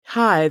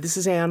Hi, this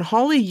is Ann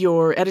Hawley,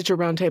 your Editor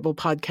Roundtable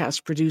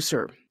podcast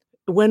producer.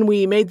 When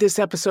we made this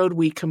episode,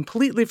 we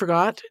completely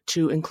forgot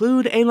to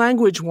include a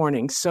language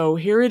warning, so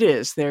here it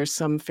is. There's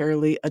some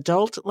fairly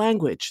adult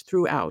language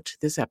throughout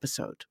this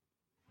episode.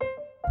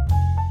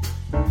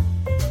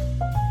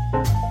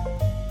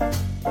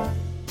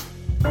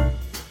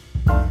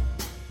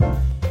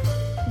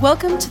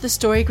 Welcome to the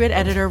StoryGrid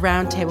Editor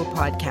Roundtable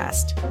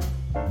podcast.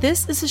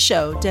 This is a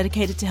show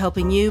dedicated to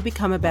helping you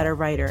become a better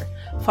writer,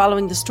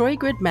 following the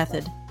StoryGrid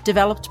method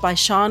developed by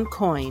Sean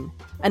Coyne,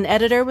 an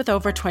editor with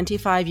over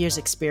 25 years'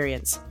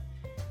 experience.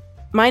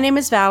 My name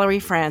is Valerie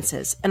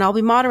Francis, and I'll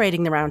be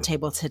moderating the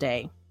roundtable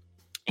today.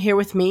 Here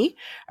with me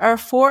are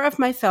four of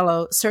my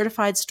fellow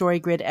certified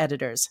StoryGrid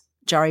editors,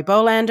 Jari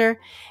Bolander,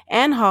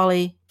 Ann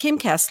Hawley, Kim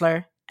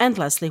Kessler, and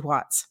Leslie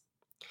Watts.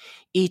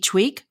 Each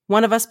week,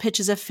 one of us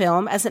pitches a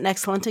film as an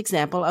excellent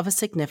example of a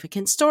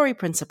significant story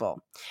principle.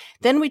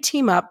 Then we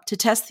team up to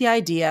test the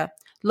idea,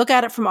 look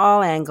at it from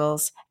all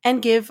angles,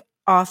 and give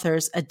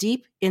authors a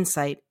deep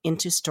insight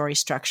into story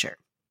structure.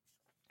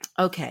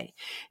 Okay,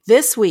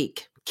 this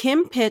week,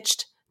 Kim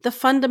pitched The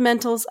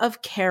Fundamentals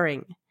of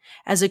Caring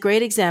as a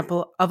great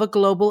example of a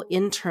global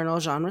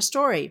internal genre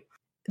story.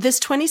 This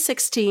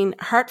 2016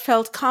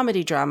 heartfelt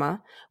comedy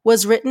drama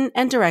was written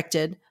and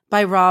directed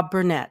by Rob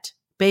Burnett,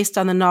 based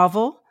on the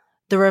novel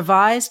The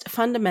Revised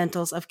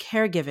Fundamentals of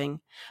Caregiving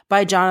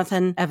by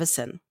Jonathan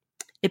Evison.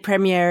 It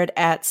premiered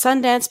at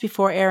Sundance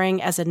before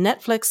airing as a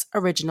Netflix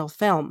original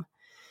film.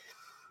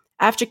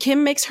 After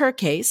Kim makes her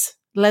case,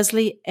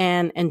 Leslie,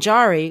 Ann, and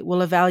Jari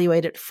will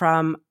evaluate it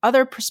from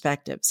other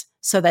perspectives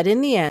so that in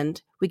the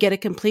end, we get a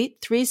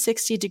complete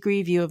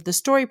 360-degree view of the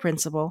story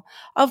principle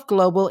of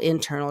global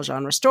internal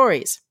genre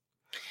stories.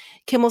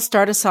 Kim will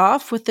start us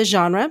off with the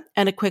genre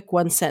and a quick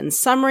one-sentence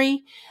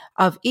summary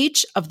of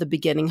each of the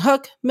beginning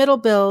hook, middle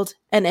build,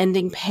 and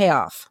ending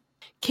payoff.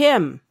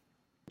 Kim.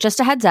 Just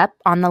a heads up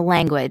on the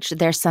language.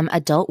 There's some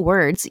adult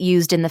words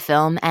used in the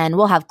film, and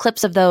we'll have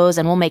clips of those,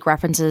 and we'll make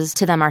references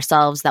to them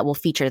ourselves that will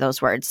feature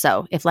those words.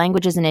 So if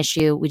language is an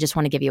issue, we just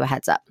want to give you a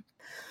heads up.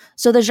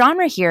 So the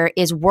genre here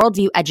is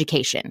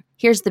Worldview-Education.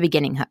 Here's the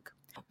beginning hook.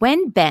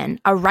 When Ben,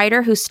 a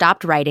writer who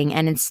stopped writing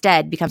and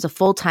instead becomes a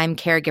full-time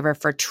caregiver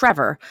for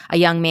Trevor, a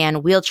young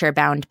man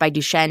wheelchair-bound by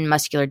Duchenne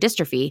muscular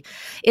dystrophy,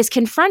 is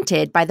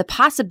confronted by the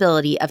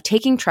possibility of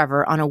taking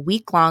Trevor on a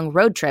week-long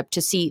road trip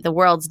to see the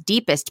world's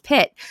deepest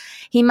pit,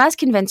 he must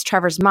convince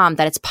Trevor's mom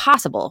that it's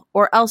possible,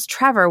 or else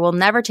Trevor will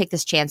never take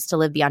this chance to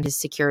live beyond his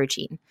secure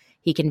routine.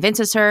 He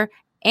convinces her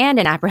and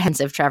an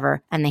apprehensive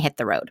Trevor, and they hit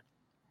the road.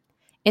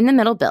 In the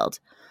middle build,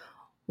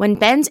 when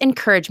Ben's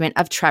encouragement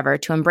of Trevor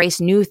to embrace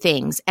new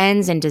things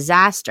ends in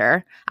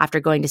disaster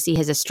after going to see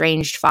his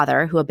estranged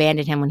father, who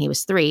abandoned him when he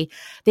was 3,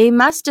 they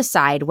must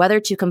decide whether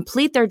to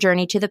complete their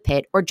journey to the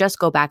pit or just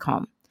go back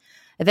home.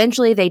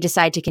 Eventually, they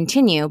decide to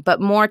continue, but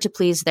more to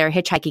please their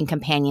hitchhiking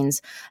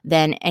companions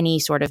than any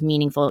sort of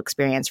meaningful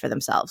experience for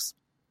themselves.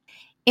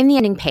 In the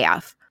ending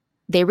payoff,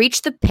 they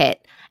reach the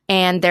pit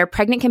and their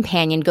pregnant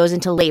companion goes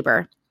into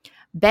labor.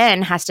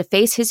 Ben has to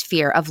face his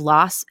fear of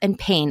loss and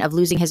pain of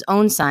losing his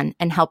own son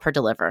and help her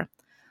deliver.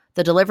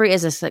 The delivery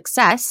is a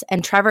success,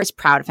 and Trevor is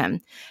proud of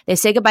him. They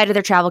say goodbye to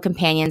their travel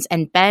companions,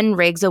 and Ben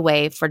rigs a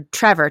way for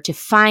Trevor to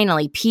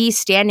finally pee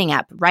standing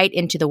up right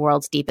into the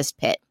world's deepest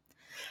pit.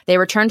 They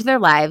return to their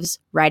lives,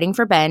 writing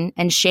for Ben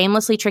and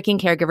shamelessly tricking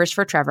caregivers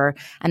for Trevor,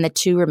 and the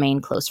two remain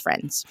close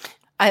friends.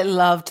 I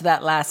loved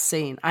that last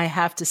scene, I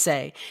have to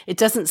say. It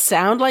doesn't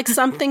sound like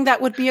something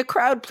that would be a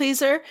crowd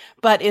pleaser,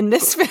 but in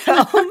this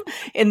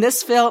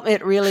film,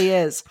 it really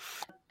is.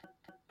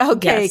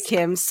 Okay, yes.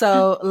 Kim,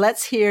 so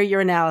let's hear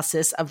your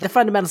analysis of The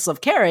Fundamentals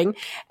of Caring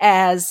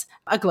as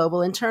a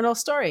global internal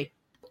story.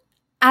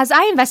 As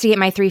I investigate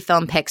my 3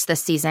 film picks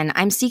this season,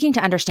 I'm seeking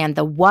to understand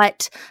the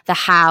what, the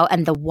how,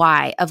 and the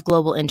why of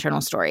global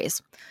internal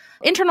stories.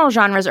 Internal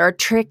genres are a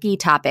tricky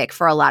topic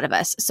for a lot of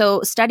us,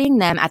 so studying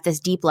them at this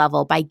deep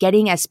level by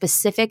getting as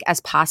specific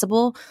as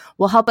possible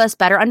will help us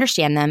better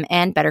understand them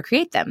and better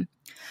create them.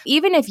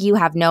 Even if you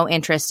have no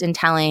interest in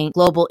telling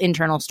global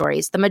internal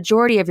stories, the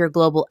majority of your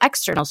global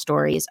external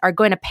stories are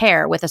going to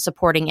pair with a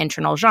supporting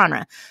internal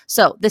genre.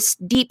 So this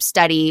deep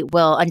study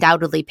will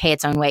undoubtedly pay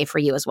its own way for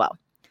you as well.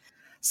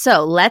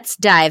 So let's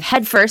dive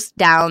headfirst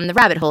down the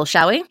rabbit hole,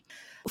 shall we?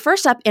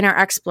 First up in our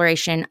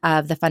exploration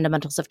of the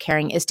fundamentals of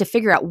caring is to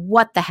figure out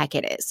what the heck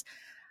it is.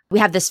 We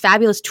have this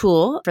fabulous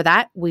tool for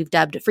that we've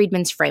dubbed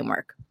Friedman's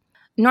Framework.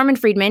 Norman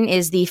Friedman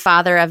is the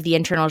father of the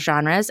internal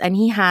genres, and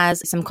he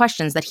has some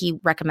questions that he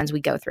recommends we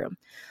go through.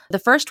 The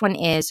first one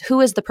is, who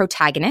is the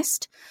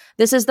protagonist?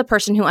 This is the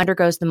person who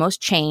undergoes the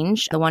most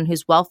change, the one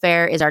whose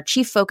welfare is our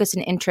chief focus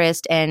and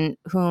interest, and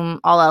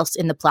whom all else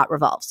in the plot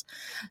revolves.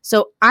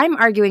 So I'm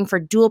arguing for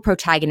dual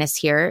protagonists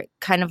here,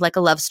 kind of like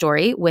a love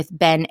story with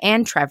Ben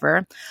and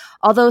Trevor.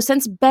 Although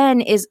since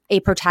Ben is a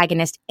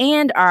protagonist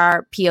and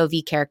our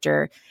POV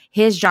character,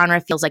 his genre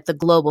feels like the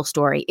global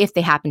story if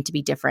they happen to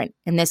be different.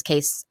 In this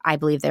case, I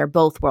believe they're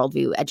both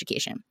worldview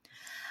education.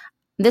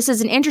 This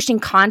is an interesting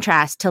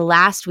contrast to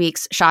last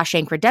week's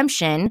Shawshank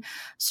Redemption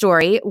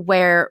story,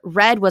 where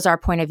Red was our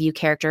point of view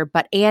character,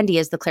 but Andy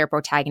is the clear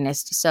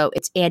protagonist. So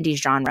it's Andy's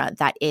genre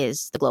that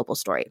is the global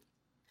story.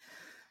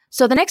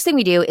 So the next thing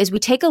we do is we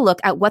take a look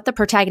at what the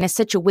protagonist's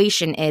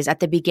situation is at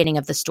the beginning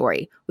of the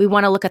story. We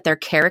want to look at their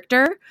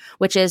character,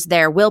 which is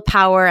their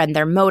willpower and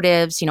their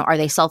motives. Are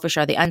they selfish?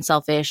 Are they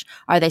unselfish?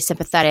 Are they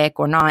sympathetic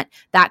or not?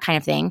 That kind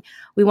of thing.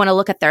 We want to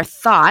look at their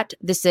thought.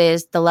 This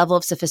is the level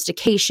of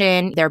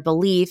sophistication, their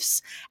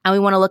beliefs, and we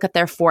want to look at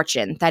their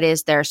fortune. That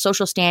is their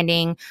social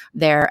standing,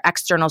 their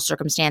external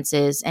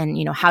circumstances, and,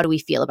 how do we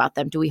feel about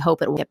them? Do we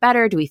hope it will get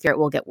better? Do we fear it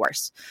will get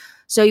worse?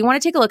 So you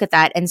want to take a look at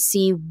that and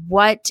see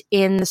what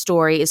in the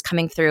story is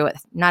coming through.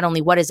 Not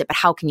only what is it, but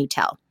how can you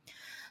tell?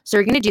 So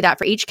you're going to do that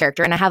for each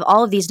character. And I have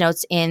all of these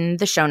notes in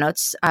the show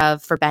notes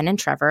for Ben and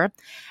Trevor.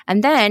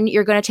 And then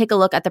you're going to take a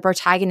look at the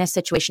protagonist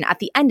situation at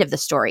the end of the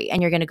story.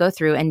 And you're going to go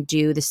through and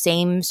do the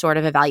same sort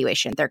of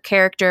evaluation, their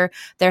character,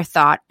 their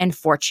thought, and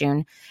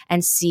fortune,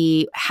 and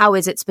see how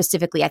is it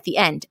specifically at the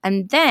end.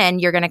 And then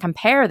you're going to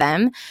compare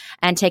them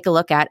and take a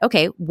look at,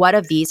 okay, what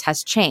of these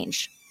has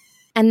changed?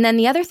 And then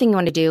the other thing you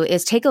want to do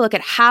is take a look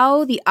at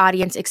how the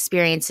audience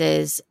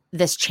experiences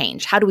this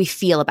change. How do we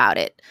feel about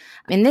it?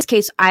 In this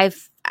case, I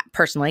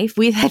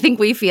think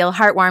we feel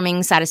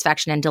heartwarming,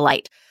 satisfaction, and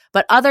delight.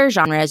 But other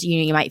genres,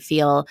 you might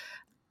feel,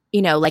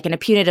 like in a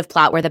punitive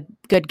plot where the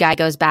good guy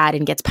goes bad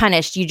and gets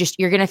punished,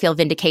 you're going to feel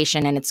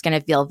vindication and it's going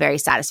to feel very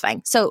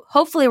satisfying. So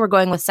hopefully we're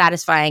going with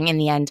satisfying in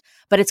the end,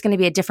 but it's going to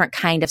be a different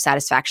kind of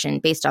satisfaction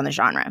based on the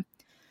genre.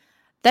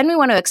 Then we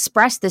want to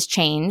express this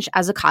change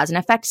as a cause and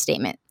effect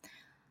statement.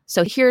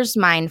 So here's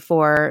mine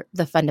for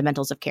the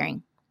fundamentals of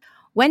caring.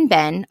 When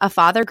Ben, a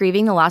father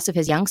grieving the loss of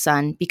his young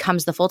son,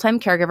 becomes the full-time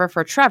caregiver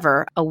for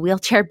Trevor, a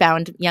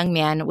wheelchair-bound young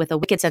man with a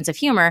wicked sense of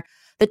humor,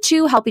 the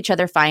two help each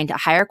other find a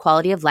higher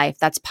quality of life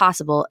that's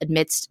possible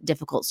amidst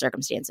difficult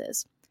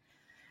circumstances.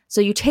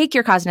 So you take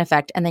your cause and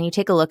effect, and then you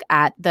take a look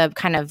at the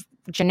kind of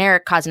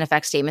generic cause and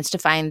effect statements to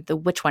find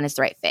which one is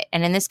the right fit.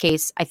 And in this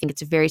case, I think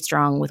it's very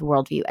strong with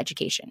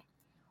Worldview-Education.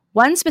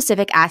 One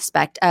specific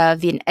aspect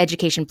of the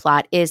education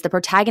plot is the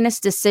protagonist's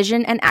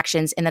decision and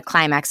actions in the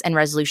climax and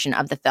resolution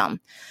of the film.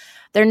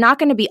 They're not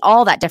going to be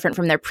all that different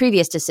from their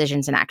previous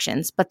decisions and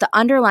actions, but the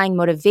underlying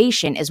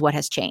motivation is what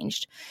has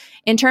changed.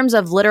 In terms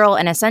of literal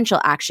and essential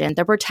action,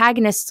 the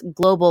protagonist's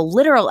global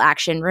literal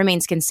action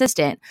remains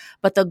consistent,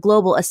 but the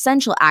global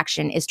essential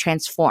action is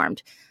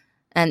transformed.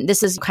 And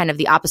this is kind of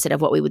the opposite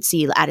of what we would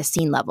see at a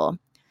scene level.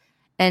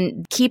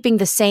 And keeping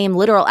the same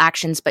literal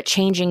actions but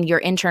changing your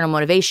internal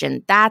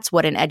motivation, that's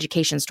what an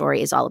education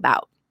story is all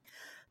about.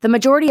 The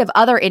majority of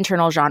other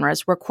internal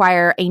genres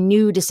require a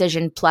new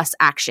decision plus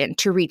action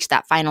to reach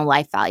that final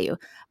life value.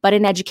 But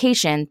in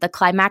education, the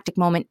climactic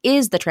moment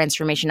is the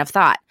transformation of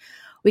thought.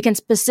 We can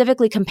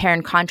specifically compare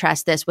and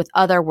contrast this with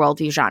other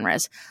worldview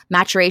genres.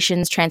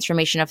 Maturation's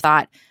transformation of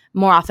thought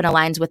more often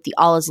aligns with the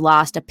all is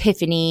lost,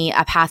 epiphany,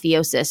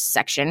 apotheosis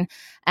section,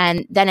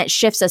 and then it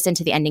shifts us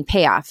into the ending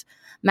payoff.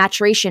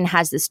 Maturation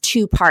has this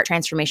two-part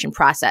transformation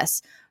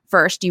process.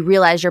 First, you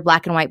realize your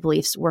black and white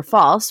beliefs were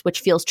false, which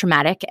feels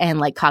traumatic and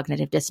like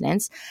cognitive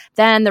dissonance.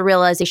 Then the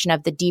realization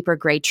of the deeper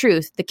gray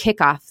truth, the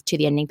kickoff to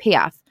the ending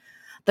payoff.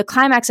 The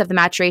climax of the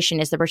maturation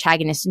is the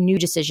protagonist's new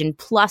decision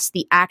plus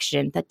the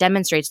action that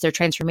demonstrates their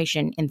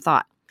transformation in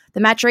thought.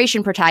 The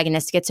maturation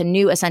protagonist gets a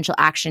new essential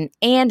action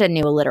and a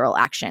new literal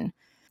action.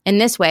 In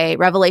this way,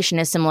 revelation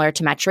is similar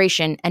to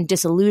maturation and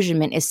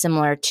disillusionment is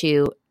similar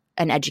to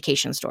an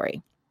education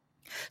story.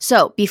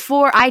 So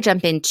before I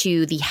jump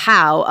into the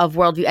how of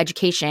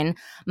Worldview-Education,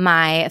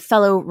 my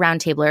fellow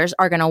roundtablers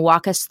are going to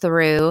walk us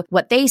through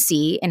what they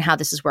see and how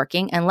this is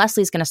working. And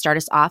Leslie's going to start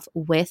us off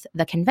with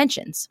the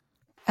conventions.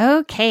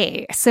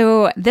 Okay,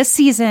 so this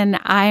season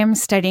I'm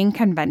studying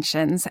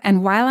conventions,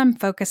 and while I'm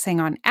focusing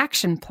on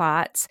action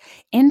plots,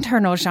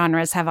 internal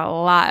genres have a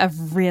lot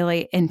of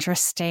really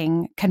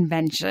interesting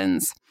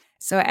conventions.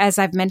 So as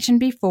I've mentioned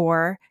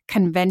before,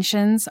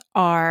 conventions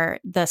are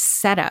the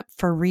setup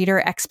for reader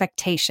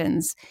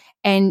expectations,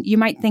 and you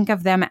might think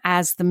of them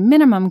as the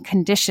minimum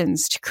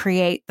conditions to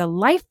create the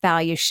life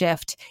value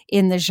shift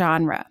in the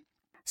genre.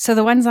 So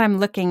the ones I'm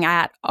looking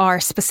at are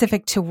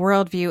specific to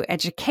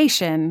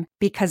Worldview-Education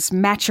because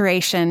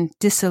maturation,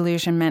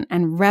 disillusionment,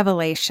 and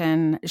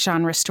revelation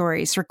genre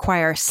stories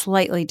require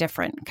slightly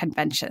different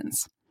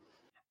conventions.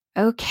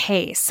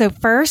 Okay, so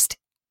first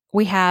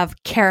we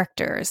have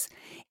characters.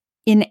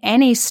 In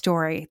any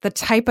story, the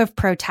type of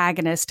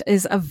protagonist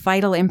is of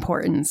vital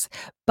importance,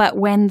 but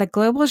when the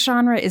global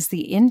genre is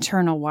the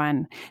internal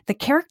one, the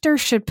character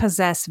should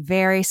possess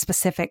very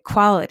specific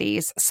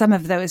qualities. Some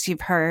of those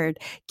you've heard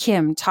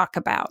Kim talk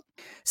about.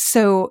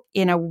 So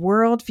in a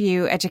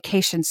worldview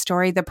education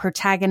story, the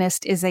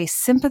protagonist is a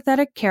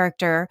sympathetic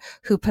character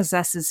who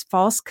possesses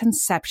false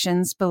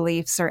conceptions,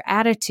 beliefs, or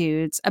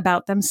attitudes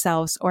about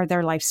themselves or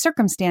their life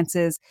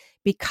circumstances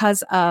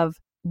because of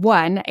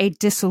one, a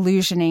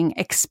disillusioning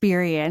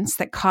experience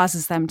that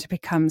causes them to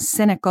become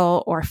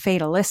cynical or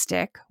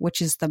fatalistic,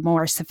 which is the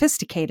more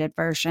sophisticated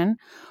version,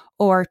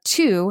 Or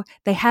 2,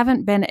 they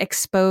haven't been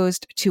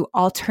exposed to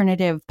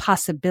alternative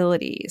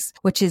possibilities,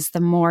 which is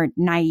the more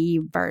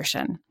naive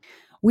version.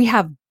 We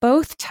have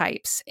both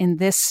types in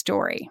this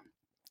story.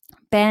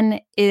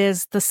 Ben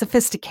is the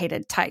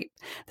sophisticated type.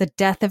 The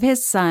death of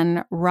his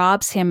son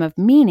robs him of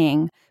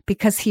meaning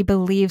because he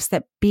believes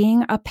that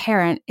being a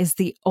parent is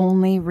the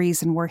only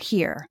reason we're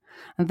here.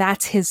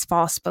 That's his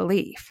false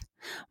belief.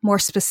 More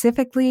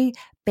specifically,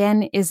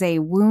 Ben is a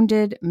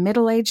wounded,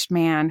 middle-aged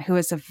man who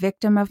is a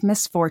victim of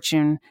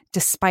misfortune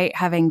despite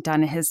having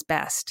done his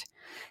best.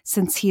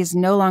 Since he is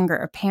no longer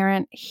a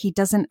parent, he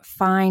doesn't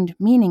find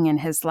meaning in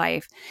his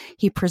life.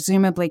 He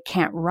presumably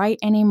can't write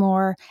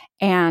anymore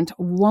and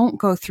won't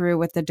go through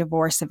with the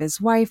divorce of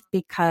his wife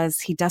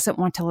because he doesn't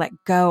want to let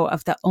go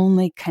of the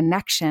only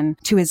connection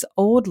to his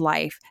old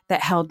life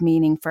that held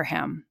meaning for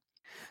him.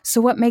 So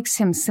what makes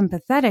him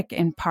sympathetic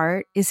in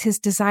part is his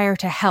desire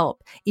to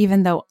help,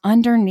 even though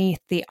underneath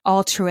the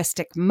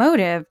altruistic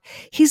motive,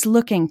 he's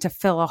looking to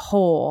fill a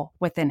hole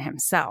within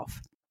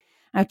himself.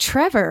 Now,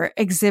 Trevor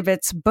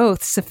exhibits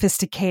both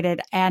sophisticated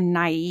and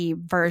naive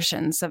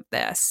versions of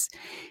this.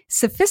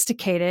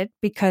 Sophisticated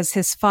because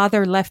his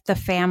father left the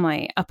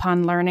family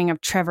upon learning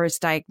of Trevor's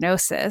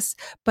diagnosis,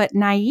 but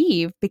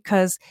naive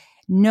because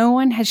no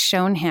one has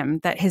shown him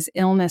that his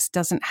illness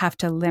doesn't have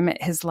to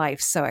limit his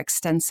life so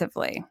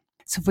extensively.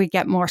 So if we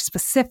get more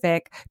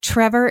specific,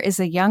 Trevor is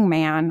a young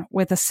man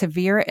with a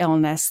severe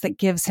illness that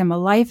gives him a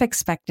life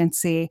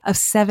expectancy of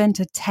 7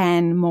 to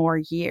 10 more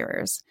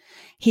years.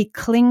 He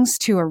clings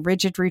to a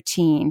rigid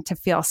routine to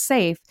feel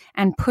safe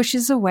and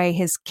pushes away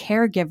his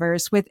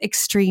caregivers with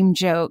extreme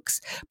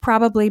jokes,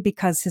 probably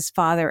because his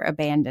father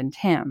abandoned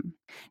him.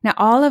 Now,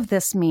 all of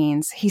this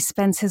means he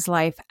spends his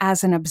life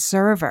as an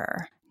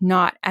observer,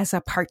 not as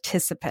a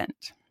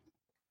participant.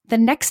 The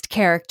next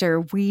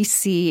character we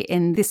see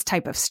in this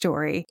type of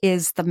story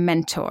is the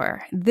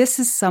mentor. This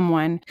is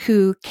someone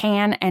who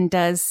can and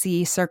does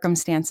see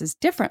circumstances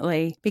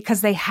differently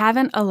because they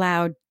haven't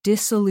allowed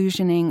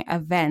disillusioning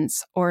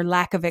events or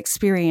lack of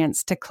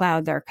experience to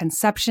cloud their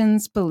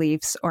conceptions,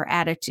 beliefs, or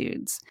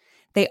attitudes.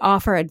 They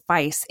offer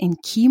advice in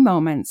key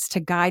moments to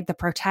guide the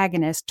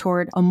protagonist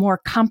toward a more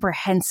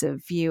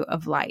comprehensive view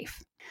of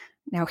life.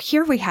 Now,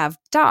 here we have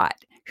Dot,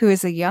 who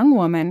is a young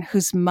woman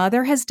whose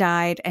mother has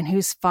died and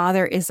whose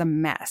father is a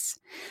mess.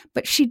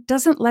 But she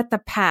doesn't let the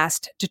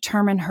past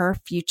determine her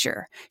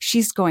future.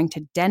 She's going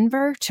to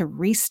Denver to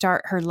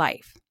restart her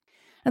life.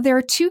 Now, there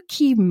are 2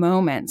 key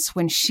moments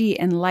when she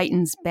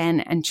enlightens Ben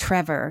and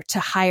Trevor to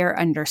higher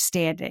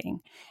understanding.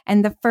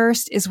 And the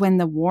first is when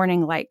the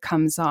warning light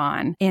comes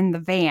on in the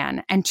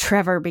van and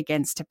Trevor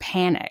begins to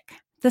panic.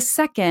 The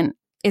second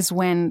is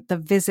when the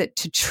visit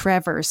to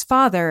Trevor's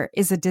father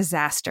is a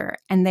disaster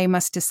and they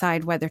must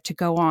decide whether to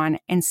go on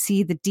and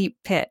see the deep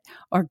pit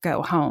or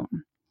go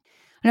home.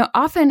 Now,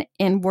 often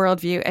in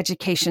worldview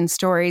education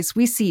stories,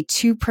 we see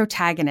 2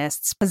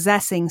 protagonists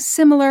possessing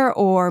similar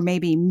or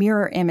maybe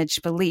mirror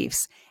image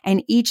beliefs,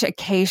 and each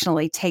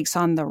occasionally takes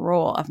on the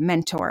role of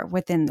mentor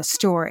within the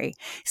story,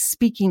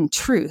 speaking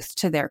truth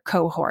to their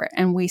cohort,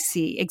 and we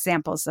see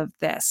examples of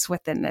this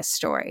within this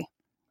story.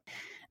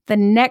 The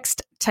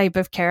next type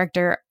of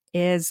character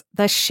is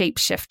the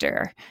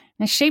shapeshifter.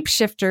 Now,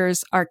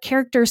 shapeshifters are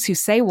characters who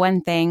say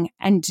one thing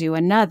and do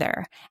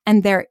another,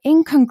 and their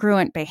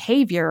incongruent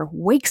behavior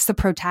wakes the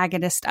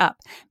protagonist up,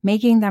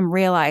 making them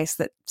realize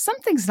that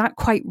something's not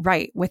quite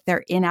right with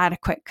their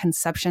inadequate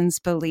conceptions,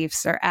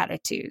 beliefs, or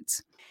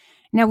attitudes.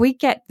 Now, we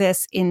get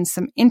this in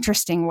some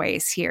interesting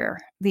ways here.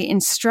 The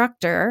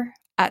instructor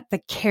at the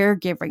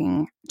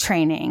caregiving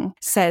training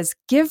says,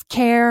 "Give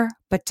care,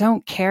 but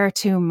don't care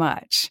too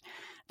much."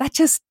 That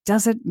just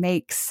doesn't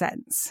make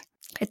sense.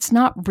 It's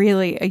not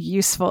really a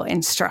useful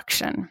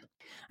instruction.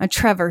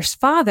 Trevor's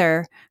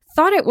father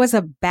thought it was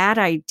a bad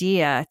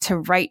idea to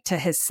write to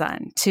his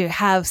son, to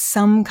have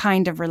some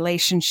kind of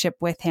relationship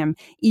with him,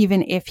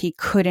 even if he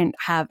couldn't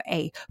have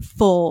a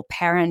full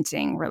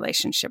parenting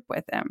relationship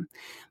with him.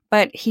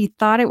 But he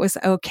thought it was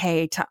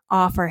okay to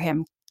offer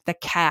him the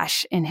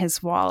cash in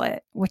his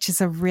wallet, which is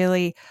a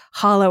really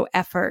hollow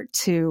effort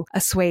to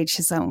assuage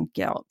his own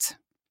guilt.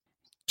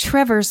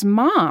 Trevor's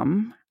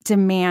mom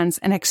demands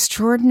an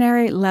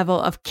extraordinary level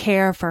of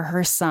care for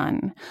her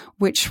son,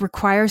 which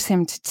requires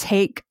him to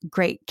take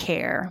great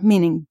care,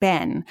 meaning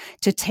Ben,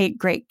 to take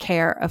great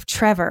care of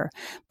Trevor.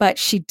 But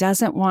she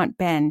doesn't want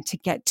Ben to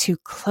get too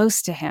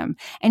close to him.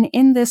 And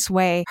in this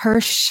way,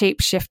 her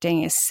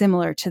shape-shifting is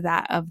similar to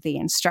that of the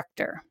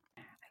instructor.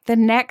 The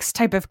next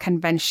type of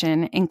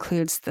convention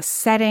includes the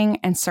setting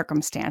and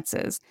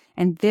circumstances.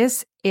 And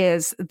this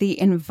is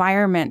the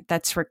environment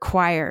that's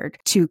required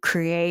to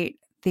create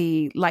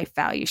the life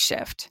value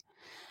shift.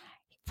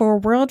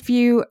 For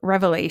worldview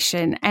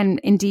revelation, and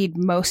indeed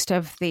most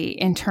of the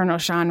internal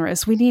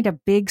genres, we need a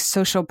big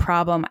social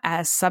problem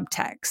as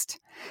subtext.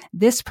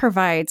 This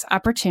provides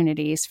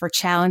opportunities for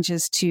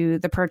challenges to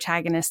the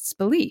protagonist's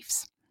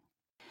beliefs.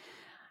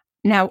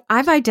 Now,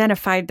 I've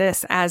identified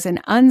this as an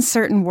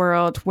uncertain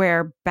world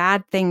where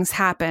bad things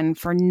happen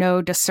for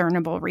no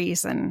discernible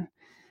reason.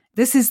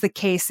 This is the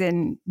case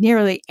in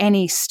nearly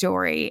any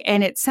story,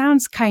 and it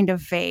sounds kind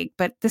of vague,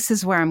 but this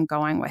is where I'm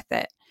going with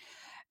it.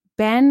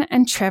 Ben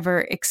and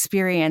Trevor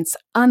experience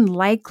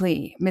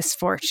unlikely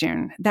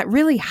misfortune that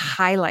really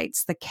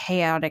highlights the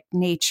chaotic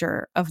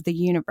nature of the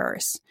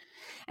universe.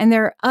 And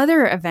there are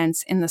other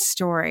events in the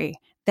story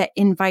that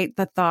invite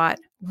the thought,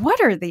 what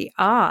are the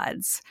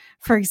odds?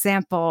 For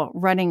example,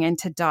 running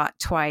into Dot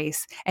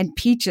twice and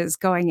Peaches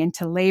going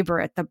into labor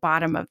at the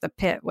bottom of the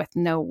pit with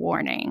no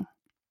warning.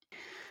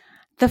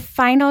 The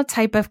final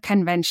type of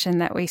convention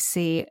that we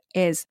see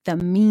is the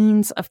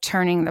means of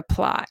turning the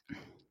plot.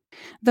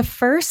 The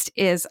first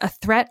is a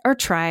threat or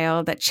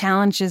trial that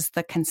challenges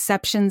the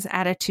conceptions,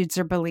 attitudes,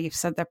 or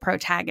beliefs of the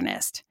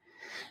protagonist.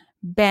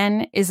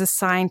 Ben is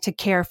assigned to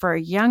care for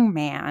a young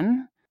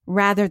man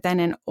rather than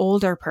an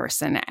older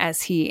person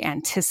as he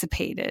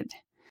anticipated.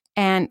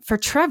 And for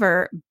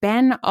Trevor,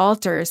 Ben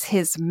alters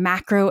his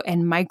macro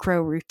and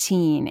micro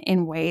routine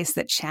in ways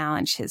that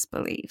challenge his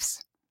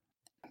beliefs.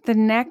 The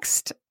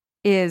next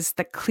is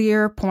the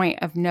clear point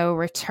of no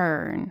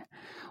return,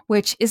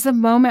 which is the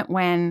moment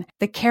when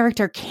the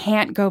character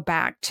can't go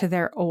back to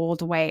their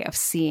old way of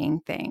seeing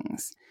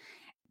things.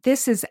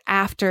 This is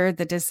after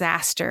the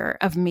disaster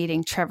of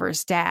meeting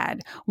Trevor's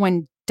dad,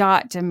 when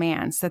Dot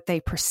demands that they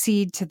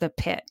proceed to the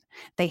pit.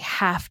 They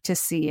have to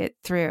see it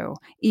through,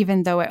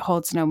 even though it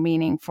holds no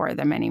meaning for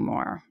them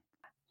anymore.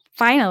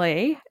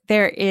 Finally,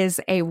 there is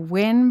a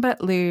win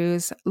but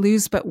lose,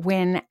 lose but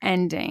win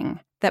ending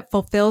that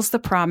fulfills the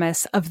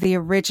promise of the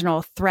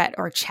original threat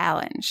or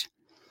challenge.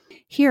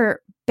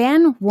 Here,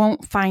 Ben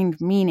won't find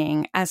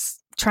meaning as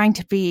trying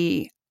to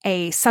be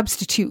a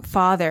substitute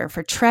father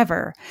for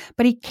Trevor,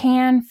 but he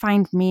can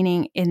find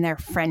meaning in their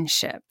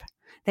friendship,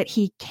 that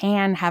he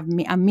can have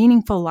a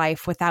meaningful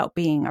life without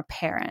being a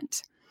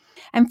parent.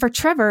 And for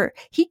Trevor,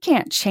 he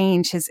can't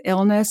change his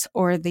illness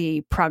or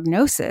the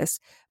prognosis,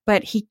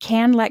 but he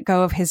can let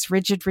go of his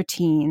rigid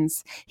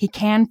routines. He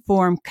can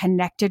form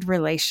connected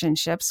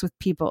relationships with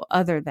people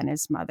other than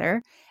his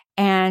mother,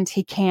 and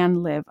he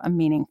can live a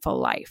meaningful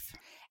life.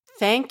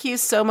 Thank you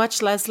so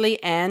much,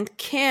 Leslie and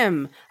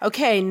Kim.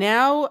 Okay,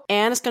 now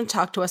Anne is going to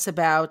talk to us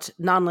about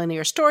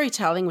nonlinear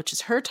storytelling, which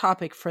is her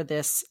topic for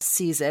this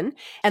season.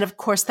 And of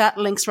course, that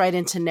links right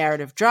into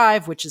narrative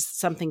drive, which is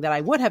something that I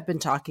would have been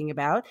talking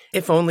about.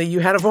 If only you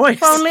had a voice.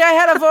 If only I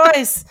had a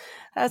voice.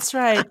 That's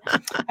right.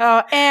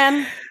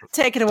 Anne,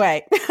 take it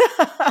away.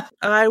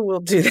 I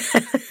will do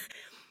that.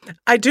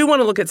 I do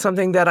want to look at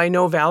something that I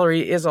know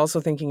Valerie is also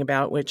thinking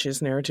about, which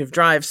is narrative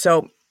drive.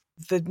 So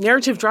the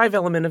narrative drive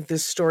element of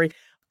this story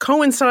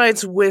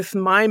coincides with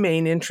my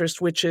main interest,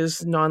 which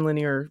is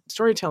nonlinear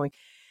storytelling.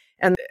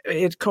 And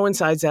it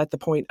coincides at the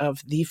point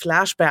of the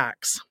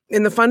flashbacks.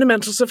 In the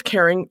fundamentals of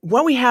caring,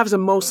 what we have is a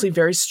mostly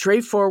very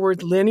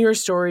straightforward linear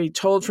story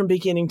told from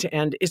beginning to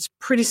end. It's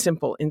pretty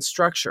simple in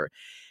structure.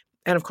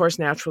 And of course,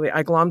 naturally,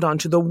 I glommed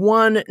onto the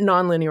one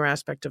nonlinear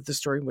aspect of the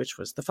story, which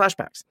was the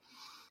flashbacks.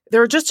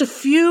 There are just a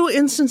few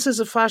instances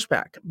of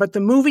flashback, but the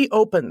movie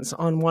opens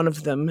on one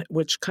of them,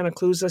 which kind of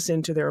clues us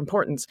into their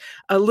importance.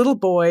 A little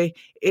boy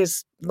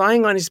is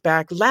lying on his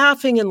back,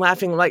 laughing and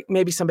laughing like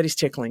maybe somebody's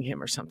tickling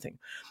him or something.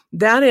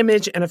 That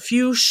image and a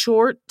few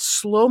short,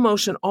 slow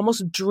motion,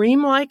 almost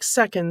dreamlike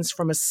seconds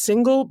from a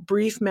single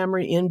brief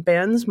memory in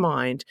Ben's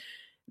mind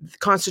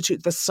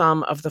constitute the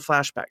sum of the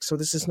flashback. So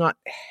this is not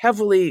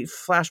heavily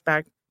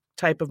flashback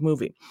type of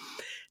movie.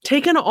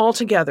 Taken all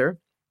together,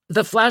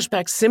 the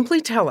flashbacks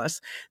simply tell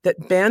us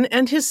that Ben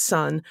and his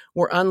son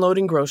were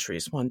unloading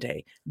groceries one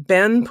day.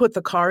 Ben put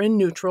the car in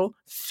neutral,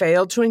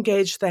 failed to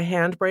engage the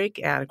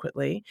handbrake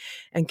adequately,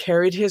 and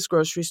carried his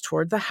groceries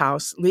toward the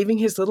house, leaving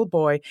his little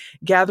boy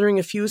gathering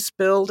a few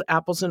spilled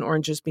apples and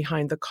oranges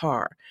behind the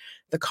car.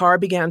 The car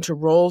began to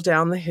roll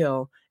down the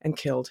hill and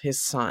killed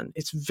his son.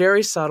 It's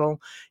very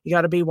subtle. You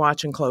got to be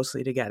watching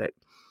closely to get it.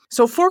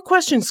 So 4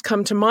 questions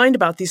come to mind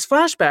about these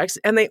flashbacks,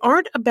 and they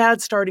aren't a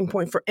bad starting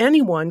point for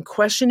anyone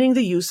questioning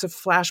the use of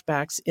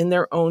flashbacks in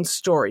their own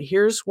story.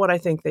 Here's what I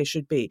think they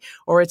should be,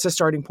 or it's a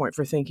starting point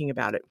for thinking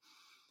about it.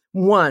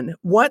 1,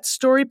 what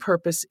story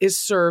purpose is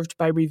served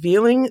by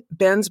revealing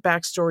Ben's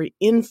backstory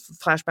in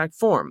flashback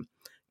form?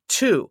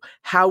 2,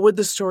 how would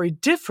the story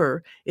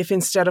differ if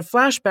instead of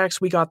flashbacks,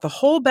 we got the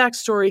whole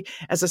backstory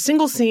as a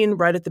single scene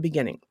right at the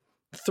beginning?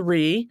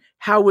 3,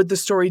 how would the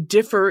story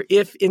differ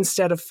if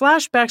instead of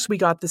flashbacks, we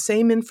got the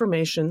same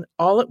information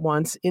all at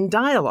once in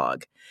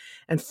dialogue?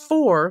 And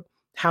 4,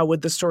 how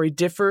would the story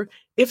differ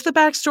if the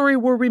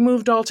backstory were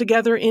removed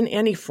altogether in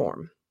any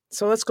form?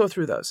 So let's go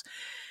through those.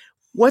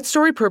 What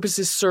story purpose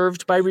is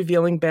served by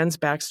revealing Ben's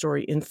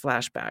backstory in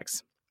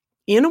flashbacks?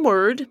 In a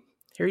word,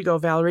 here you go,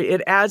 Valerie,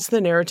 it adds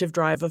the narrative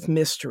drive of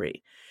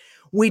mystery.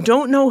 We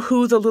don't know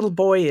who the little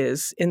boy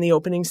is in the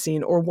opening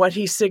scene or what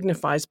he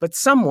signifies, but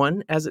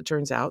someone, as it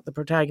turns out, the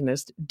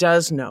protagonist,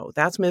 does know.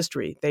 That's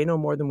mystery. They know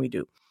more than we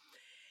do.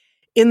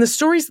 In the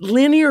story's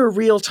linear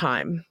real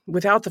time,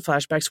 without the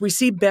flashbacks, we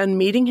see Ben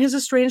meeting his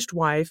estranged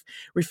wife,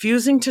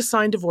 refusing to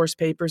sign divorce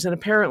papers, and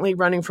apparently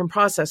running from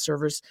process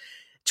servers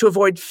to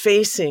avoid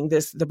facing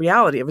the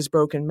reality of his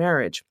broken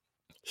marriage.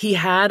 He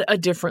had a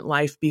different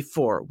life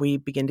before. We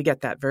begin to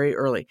get that very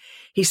early.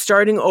 He's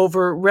starting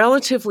over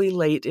relatively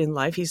late in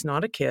life. He's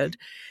not a kid.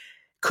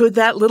 Could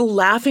that little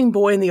laughing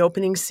boy in the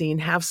opening scene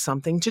have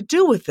something to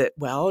do with it?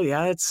 Well,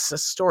 yeah, it's a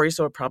story,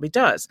 so it probably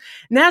does.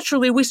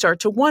 Naturally, we start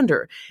to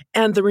wonder.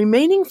 And the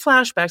remaining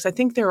flashbacks, I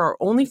think there are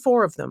only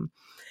 4 of them,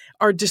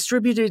 are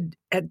distributed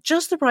at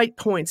just the right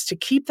points to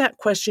keep that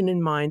question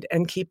in mind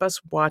and keep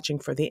us watching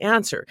for the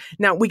answer.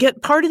 Now, we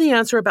get part of the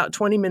answer about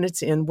 20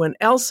 minutes in when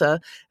Elsa,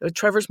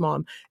 Trevor's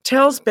mom,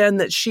 tells Ben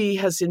that she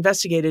has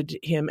investigated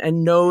him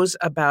and knows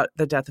about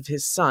the death of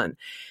his son.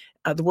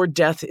 The word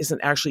death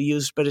isn't actually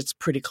used, but it's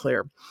pretty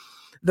clear.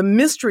 The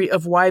mystery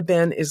of why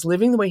Ben is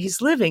living the way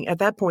he's living at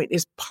that point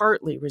is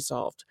partly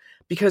resolved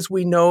because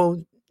we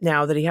know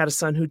now that he had a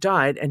son who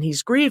died and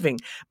he's grieving.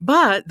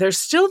 But there's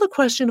still the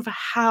question of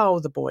how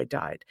the boy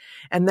died.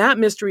 And that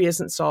mystery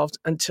isn't solved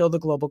until the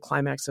global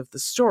climax of the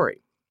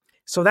story.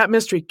 So that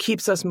mystery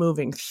keeps us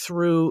moving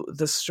through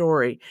the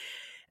story.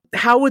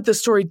 How would the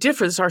story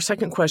differ? This is our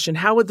second question.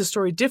 How would the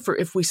story differ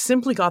if we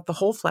simply got the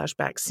whole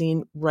flashback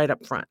scene right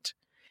up front?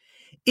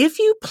 If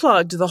you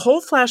plugged the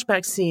whole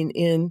flashback scene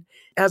in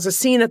as a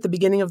scene at the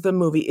beginning of the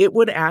movie, it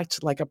would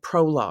act like a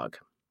prologue.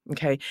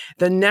 Okay.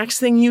 The next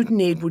thing you'd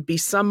need would be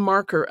some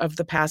marker of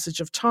the passage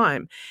of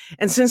time.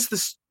 And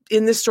since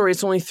in this story,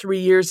 it's only 3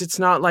 years, it's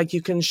not like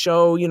you can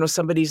show,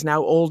 somebody's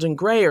now old and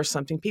gray or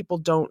something.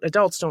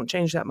 Adults don't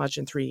change that much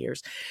in 3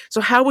 years.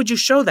 So how would you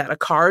show that? A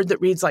card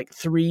that reads like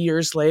 3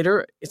 years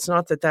later? It's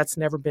not that that's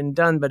never been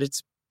done, but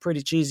it's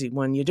pretty cheesy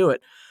when you do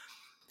it.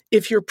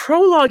 If your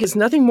prologue is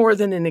nothing more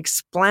than an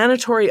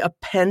explanatory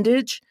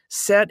appendage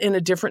set in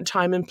a different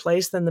time and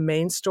place than the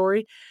main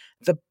story,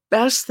 the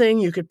best thing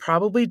you could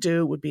probably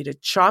do would be to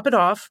chop it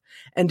off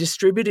and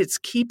distribute its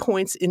key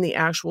points in the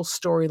actual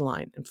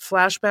storyline. And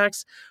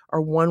flashbacks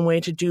are one way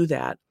to do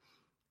that.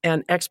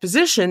 And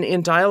exposition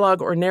in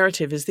dialogue or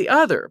narrative is the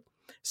other.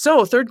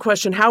 So, third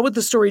question, how would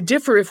the story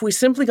differ if we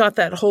simply got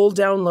that whole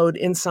download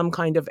in some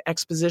kind of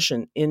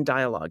exposition in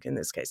dialogue in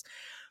this case?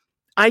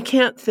 I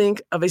can't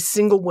think of a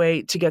single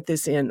way to get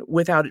this in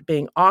without it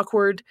being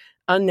awkward,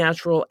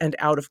 unnatural, and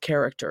out of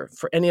character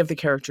for any of the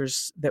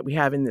characters that we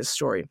have in this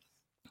story.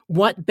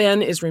 What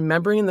Ben is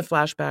remembering in the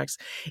flashbacks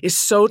is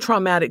so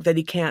traumatic that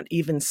he can't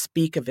even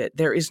speak of it.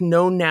 There is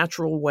no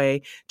natural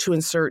way to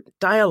insert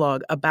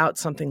dialogue about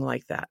something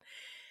like that.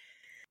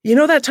 You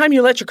know that time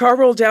you let your car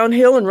roll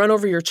downhill and run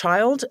over your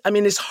child? I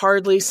mean, it's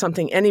hardly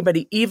something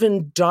anybody,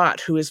 even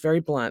Dot, who is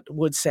very blunt,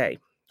 would say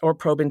or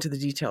probe into the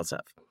details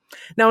of.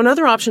 Now,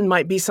 another option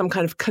might be some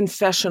kind of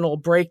confessional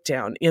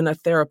breakdown in a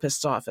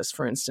therapist's office,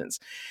 for instance.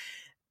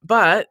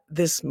 But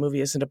this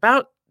movie isn't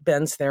about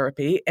Ben's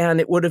therapy,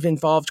 and it would have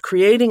involved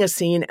creating a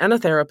scene and a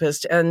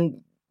therapist,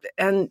 and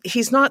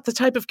he's not the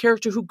type of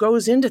character who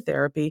goes into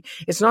therapy.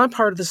 It's not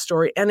part of the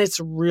story, and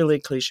it's really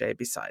cliche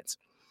besides.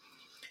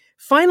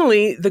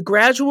 Finally, the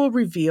gradual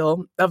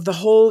reveal of the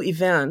whole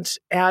event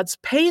adds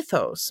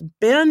pathos.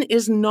 Ben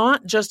is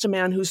not just a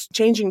man who's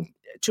changing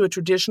to a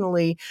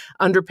traditionally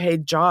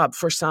underpaid job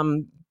for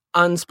some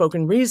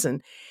unspoken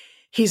reason.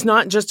 He's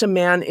not just a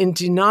man in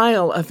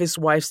denial of his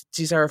wife's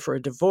desire for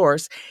a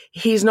divorce.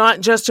 He's not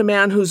just a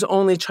man whose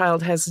only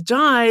child has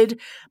died.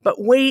 But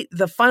wait,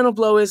 the final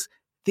blow is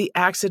the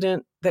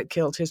accident that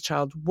killed his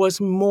child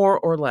was more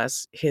or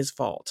less his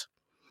fault.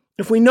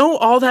 If we know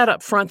all that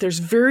up front, there's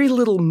very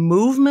little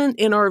movement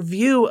in our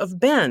view of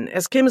Ben.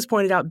 As Kim has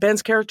pointed out,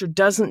 Ben's character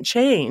doesn't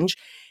change.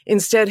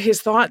 Instead,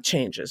 his thought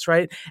changes,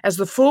 right? As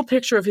the full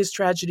picture of his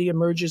tragedy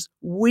emerges,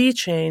 we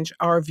change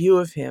our view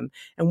of him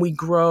and we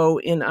grow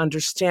in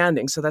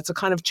understanding. So that's a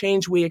kind of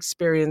change we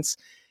experience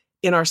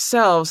in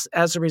ourselves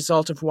as a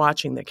result of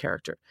watching the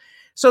character.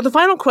 So the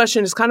final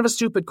question is kind of a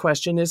stupid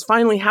question, is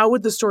finally, how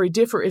would the story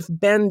differ if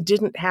Ben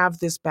didn't have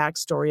this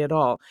backstory at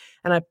all?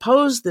 And I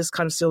pose this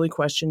kind of silly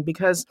question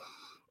because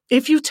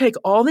if you take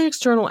all the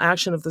external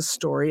action of the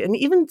story and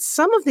even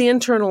some of the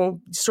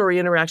internal story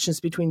interactions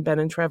between Ben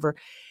and Trevor,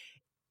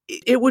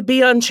 it would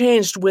be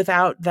unchanged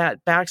without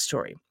that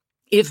backstory.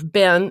 If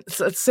Ben,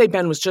 let's say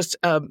Ben was just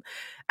a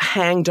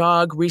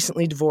hangdog,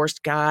 recently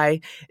divorced guy,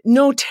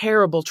 no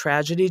terrible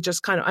tragedy,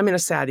 just kind of, a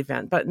sad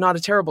event, but not a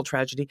terrible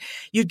tragedy.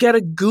 You'd get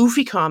a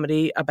goofy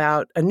comedy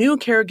about a new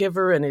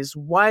caregiver and his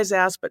wise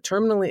ass but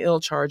terminally ill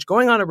charge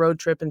going on a road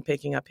trip and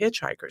picking up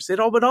hitchhikers. It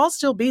would all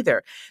still be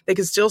there. They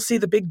could still see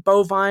the big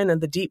bovine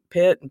and the deep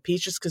pit, and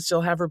Peaches could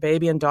still have her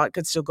baby, and Dot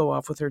could still go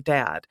off with her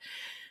dad.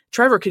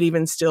 Trevor could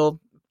even still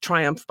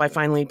triumph by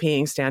finally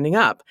peeing standing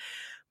up.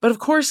 But of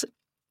course,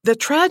 the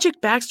tragic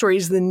backstory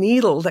is the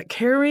needle that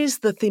carries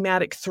the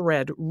thematic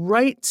thread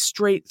right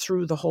straight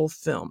through the whole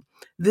film.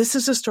 This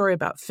is a story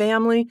about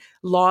family,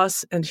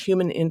 loss, and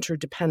human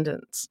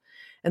interdependence.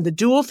 And the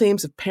dual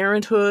themes of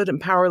parenthood and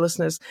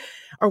powerlessness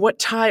are what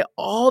tie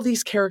all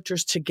these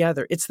characters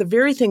together. It's the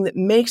very thing that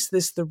makes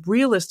this the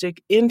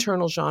realistic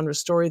internal genre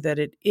story that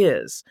it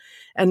is,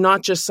 and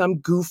not just some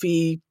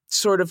goofy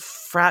sort of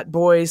frat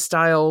boy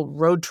style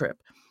road trip.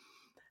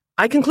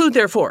 I conclude,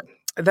 therefore,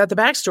 that the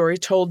backstory,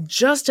 told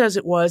just as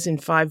it was in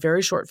 5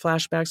 very short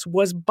flashbacks,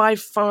 was by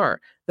far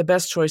the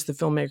best choice the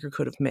filmmaker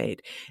could have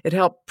made. It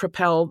helped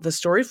propel the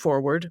story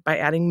forward by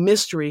adding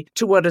mystery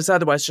to what is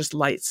otherwise just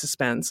light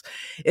suspense.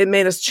 It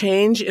made us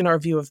change in our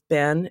view of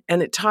Ben,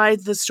 and it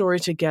tied the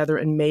story together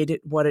and made it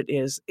what it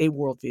is, a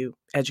worldview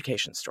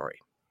education story.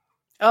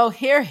 Oh,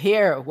 hear,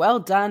 hear. Well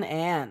done,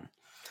 Anne.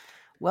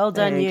 Well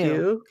done, Thank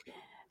you.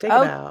 Take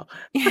a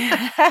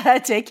bow.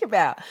 Take your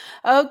bow.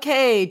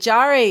 Okay,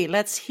 Jari,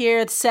 let's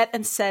hear set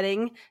and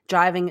setting,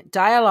 driving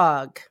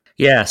dialogue.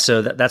 Yeah,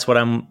 so that's what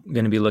I'm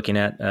going to be looking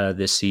at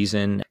this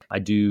season. I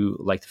do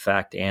like the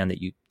fact, Anne, that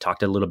you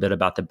talked a little bit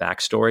about the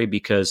backstory,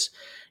 because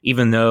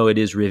even though it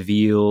is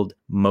revealed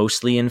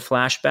mostly in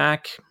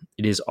flashback,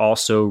 it is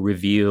also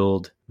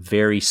revealed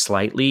very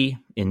slightly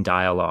in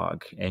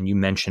dialogue. And you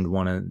mentioned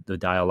one of the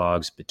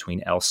dialogues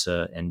between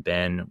Elsa and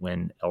Ben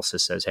when Elsa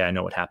says, "Hey, I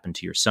know what happened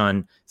to your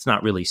son." It's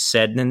not really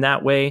said in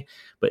that way,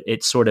 but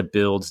it sort of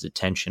builds the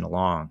tension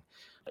along.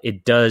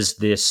 It does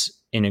this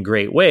in a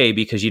great way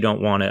because you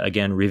don't want to,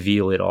 again,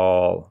 reveal it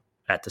all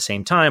at the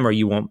same time, or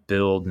you won't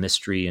build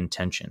mystery and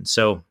tension.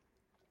 So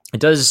it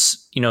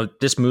does,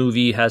 this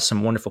movie has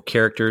some wonderful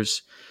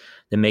characters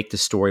that make the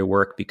story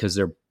work because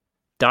their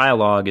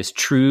dialogue is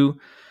true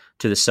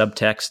to the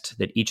subtext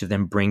that each of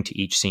them bring to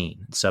each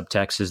scene. The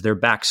subtext is their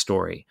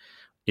backstory.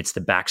 It's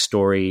the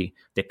backstory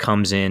that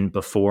comes in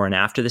before and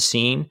after the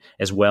scene,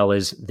 as well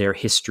as their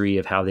history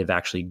of how they've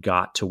actually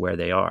got to where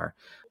they are.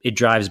 It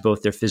drives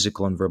both their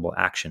physical and verbal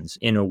actions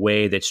in a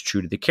way that's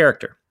true to the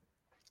character.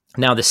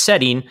 Now, the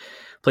setting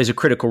plays a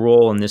critical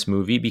role in this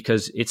movie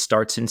because it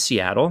starts in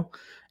Seattle,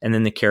 and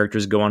then the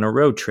characters go on a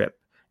road trip,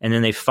 and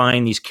then they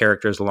find these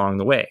characters along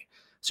the way.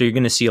 So you're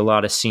going to see a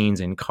lot of scenes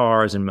in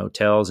cars and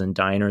motels and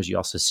diners. You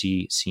also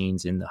see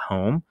scenes in the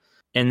home.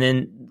 And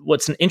then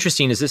what's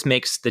interesting is this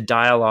makes the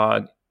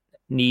dialogue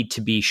need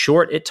to be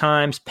short at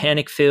times,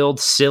 panic-filled,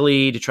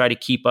 silly, to try to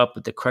keep up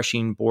with the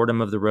crushing boredom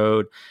of the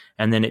road.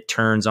 And then it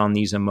turns on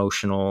these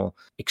emotional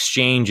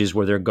exchanges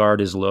where their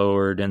guard is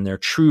lowered and their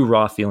true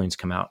raw feelings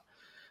come out.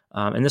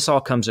 And this all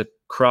comes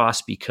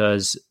across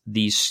because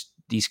these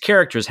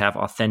characters have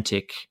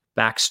authentic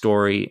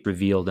backstory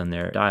revealed in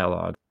their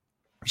dialogue.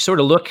 You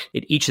sort of look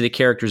at each of the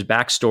characters'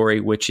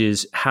 backstory, which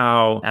is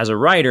how, as a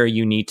writer,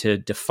 you need to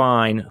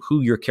define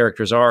who your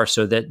characters are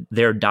so that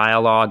their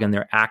dialogue and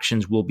their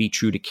actions will be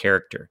true to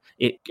character.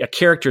 A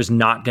character is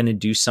not going to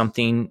do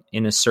something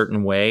in a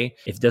certain way.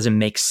 If it doesn't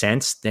make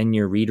sense, then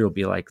your reader will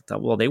be like,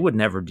 well, they would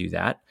never do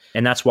that.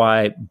 And that's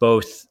why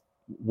both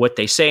what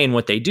they say and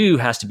what they do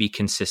has to be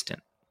consistent.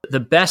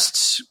 The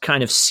best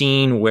kind of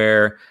scene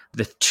where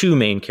the two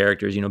main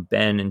characters,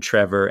 Ben and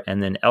Trevor,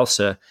 and then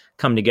Elsa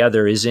come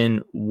together is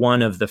in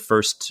one of the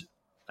first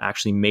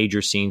actually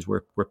major scenes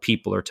where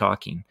people are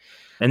talking.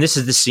 And this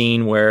is the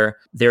scene where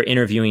they're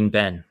interviewing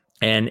Ben.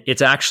 And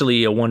it's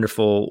actually a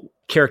wonderful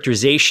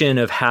characterization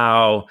of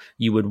how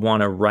you would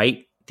want to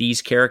write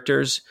these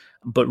characters.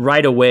 But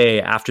right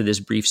away after this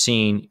brief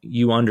scene,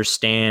 you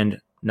understand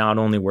not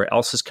only where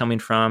Elsa's coming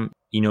from,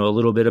 a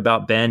little bit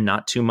about Ben,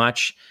 not too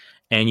much.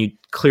 And you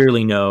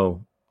clearly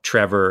know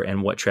Trevor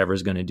and what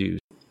Trevor's going to do.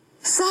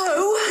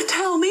 So,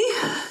 tell me,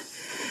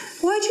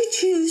 why'd you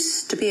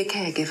choose to be a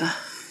caregiver?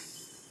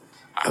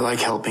 I like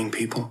helping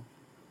people.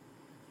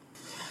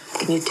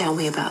 Can you tell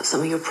me about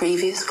some of your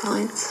previous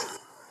clients?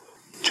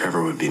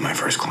 Trevor would be my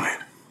first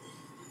client.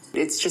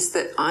 It's just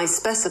that I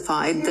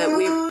specified that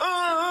we...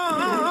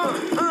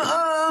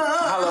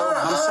 Hello,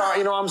 I'm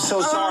sorry. I'm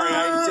so sorry. Did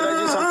I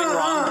do something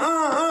wrong?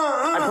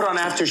 I put on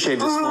aftershave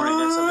this morning.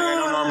 That's something I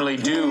don't normally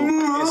do.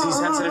 Is he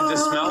sensitive to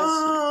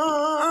smells?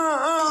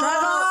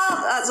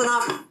 Trevor, that's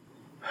enough.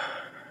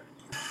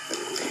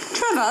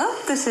 Trevor,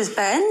 this is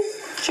Ben. Do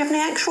you have any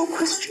actual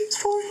questions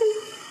for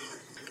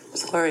him?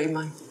 Sorry,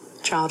 my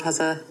child has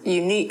a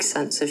unique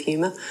sense of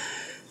humour.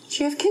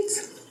 Do you have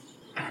kids?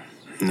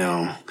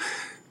 No.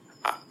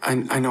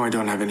 I know I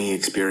don't have any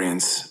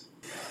experience.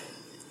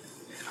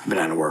 I've been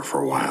out of work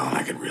for a while and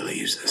I could really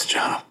use this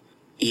job.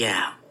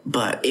 Yeah,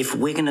 but if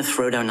we're going to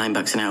throw down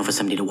 $9 an hour for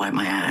somebody to wipe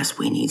my ass,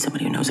 we need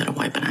somebody who knows how to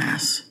wipe an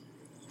ass.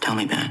 Tell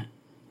me, Ben,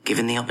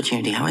 given the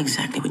opportunity, how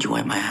exactly would you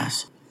wipe my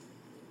ass?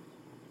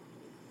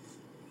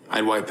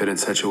 I'd wipe it in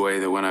such a way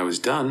that when I was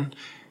done,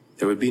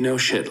 there would be no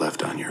shit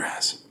left on your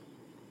ass.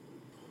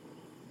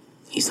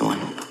 He's the one.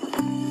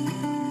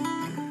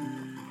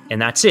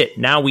 And that's it.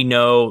 Now we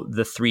know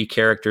the three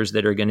characters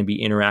that are going to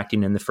be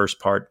interacting in the first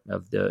part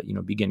of the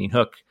beginning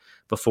hook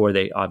before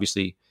they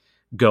obviously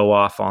go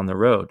off on the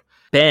road.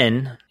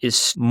 Ben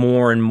is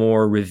more and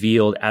more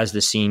revealed as the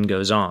scene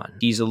goes on.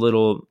 He's a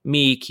little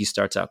meek. He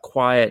starts out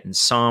quiet and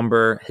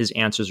somber. His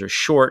answers are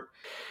short.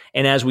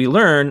 And as we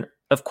learn,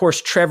 of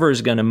course, Trevor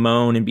is going to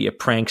moan and be a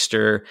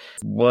prankster.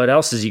 What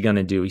else is he going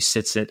to do? He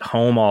sits at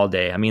home all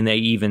day. I mean, they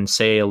even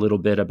say a little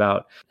bit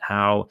about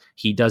how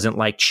he doesn't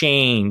like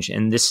change.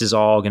 And this is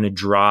all going to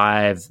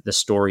drive the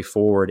story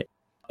forward.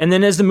 And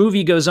then as the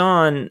movie goes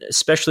on,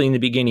 especially in the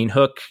beginning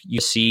hook,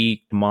 you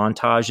see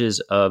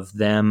montages of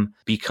them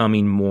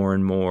becoming more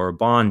and more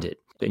bonded.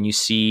 And you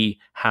see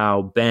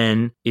how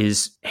Ben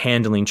is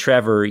handling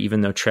Trevor, even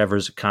though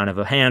Trevor's kind of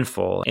a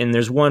handful. And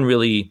there's one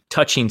really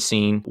touching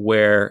scene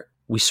where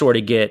we sort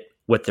of get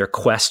what their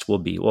quest will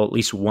be. Well, at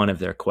least one of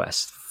their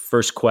quests.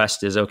 First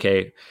quest is,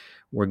 okay,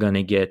 we're going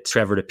to get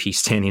Trevor to pee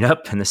standing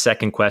up. And the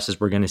second quest is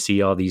we're going to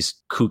see all these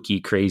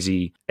kooky,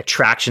 crazy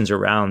attractions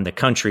around the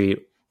country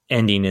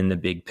ending in the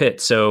big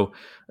pit. So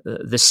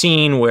the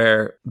scene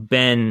where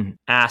Ben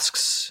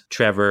asks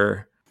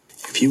Trevor,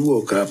 if you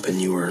woke up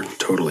and you were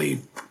totally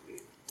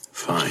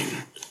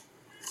fine,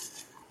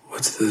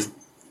 what's the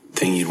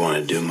thing you'd want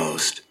to do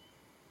most?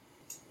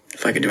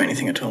 If I could do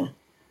anything at all,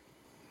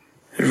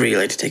 I'd really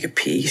like to take a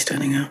pee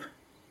standing up.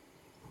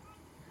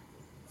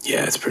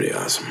 Yeah, it's pretty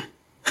awesome.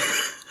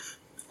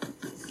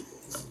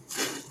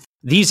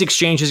 These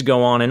exchanges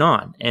go on,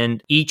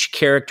 and each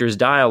character's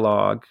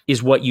dialogue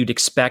is what you'd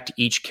expect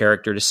each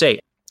character to say.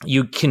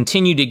 You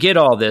continue to get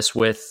all this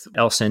with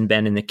Elsa and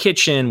Ben in the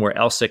kitchen, where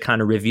Elsa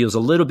kind of reveals a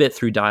little bit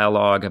through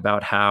dialogue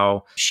about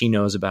how she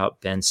knows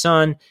about Ben's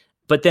son.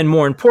 But then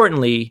more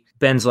importantly,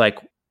 Ben's like,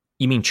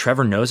 you mean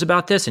Trevor knows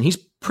about this? And he's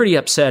pretty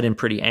upset and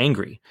pretty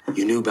angry.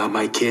 You knew about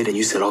my kid and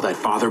you said all that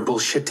father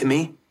bullshit to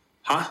me?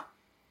 Huh?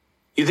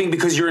 You think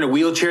because you're in a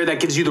wheelchair that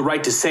gives you the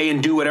right to say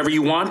and do whatever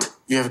you want?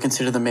 You ever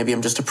consider that maybe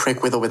I'm just a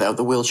prick with or without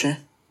the wheelchair?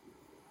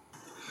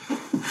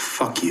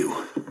 Fuck you.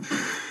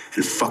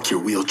 And fuck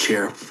your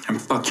wheelchair.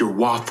 And fuck your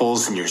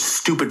waffles and your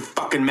stupid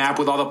fucking map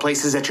with all the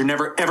places that you're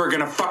never ever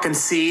gonna fucking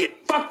see.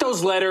 Fuck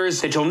those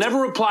letters that you'll never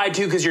reply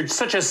to because you're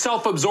such a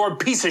self-absorbed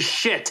piece of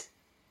shit.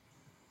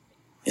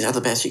 Is that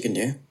the best you can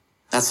do?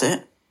 That's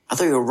it? I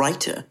thought you were a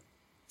writer.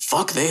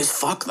 Fuck this,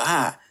 fuck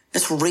that.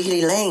 That's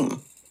really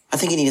lame. I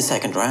think you need a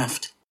second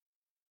draft.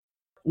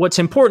 What's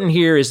important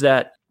here is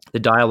that the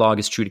dialogue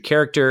is true to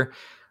character.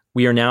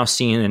 We are now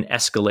seeing an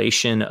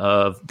escalation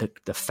of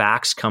the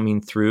facts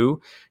coming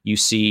through. You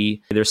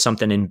see there's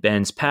something in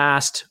Ben's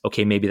past.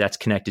 Okay, maybe that's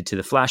connected to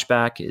the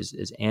flashback,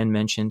 as Anne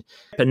mentioned.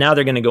 But now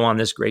they're going to go on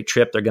this great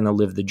trip. They're going to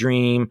live the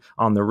dream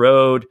on the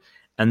road.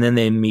 And then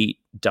they meet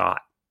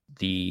Dot,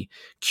 the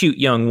cute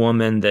young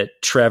woman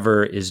that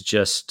Trevor is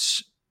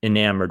just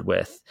enamored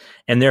with.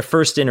 And their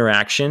first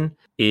interaction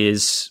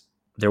is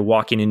they're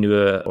walking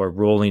into or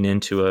rolling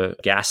into a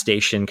gas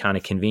station kind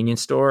of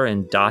convenience store,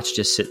 and Dot's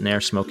just sitting there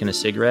smoking a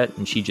cigarette,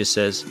 and she just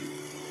says,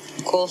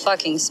 Cool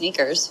fucking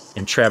sneakers.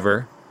 And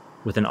Trevor,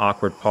 with an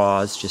awkward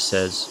pause, just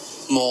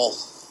says, Mall.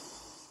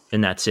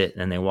 And that's it.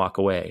 And they walk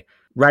away.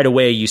 Right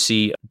away, you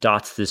see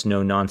Dot's this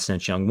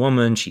no-nonsense young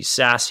woman. She's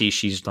sassy.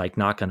 She's like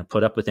not going to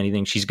put up with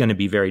anything. She's going to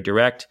be very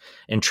direct.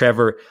 And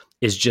Trevor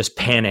is just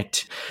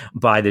panicked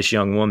by this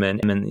young woman.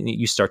 And then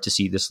you start to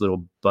see this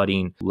little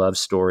budding love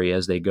story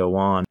as they go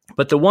on.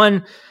 But the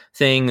one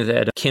thing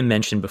that Kim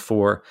mentioned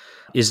before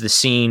is the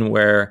scene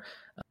where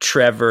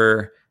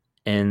Trevor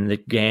and the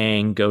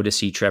gang go to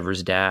see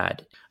Trevor's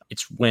dad.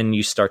 It's when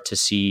you start to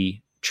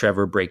see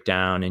Trevor break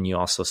down, and you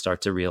also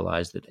start to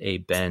realize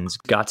that Ben's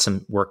got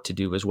some work to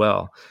do as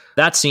well.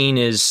 That scene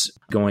is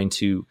going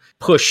to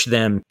push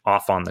them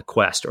off on the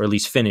quest, or at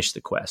least finish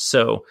the quest.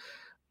 So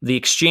the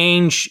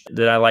exchange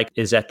that I like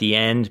is at the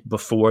end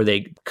before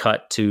they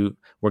cut to,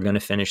 we're going to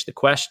finish the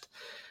quest.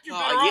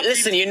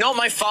 Listen, you're not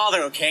my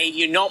father, okay?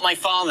 You're not my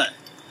father.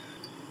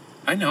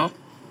 I know.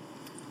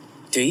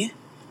 Do you?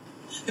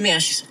 Let me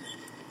ask you something.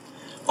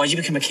 Why'd you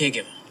become a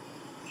caregiver?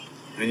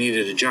 I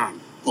needed a job.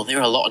 Well, there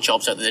are a lot of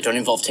jobs out there that don't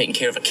involve taking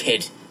care of a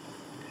kid.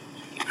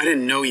 I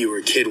didn't know you were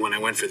a kid when I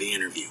went for the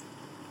interview.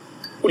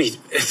 What do you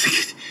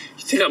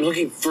think I'm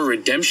looking for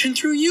redemption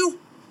through you?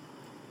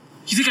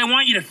 You think I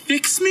want you to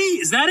fix me?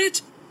 Is that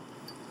it?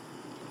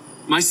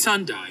 My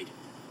son died.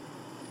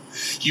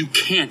 You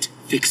can't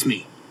fix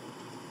me.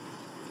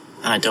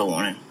 I don't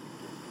want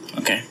it.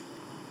 Okay.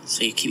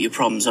 So you keep your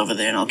problems over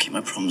there and I'll keep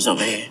my problems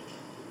over here.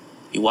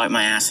 You wipe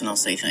my ass and I'll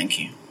say thank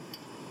you.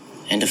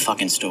 End of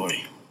fucking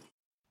story.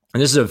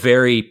 And this is a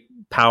very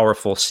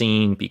powerful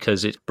scene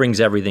because it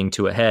brings everything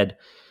to a head.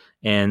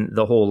 And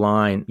the whole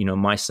line,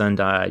 my son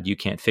died, you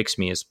can't fix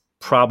me, is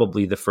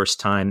probably the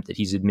first time that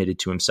he's admitted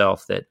to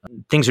himself that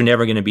things are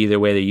never going to be the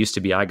way they used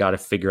to be. I got to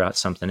figure out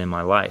something in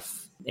my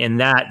life.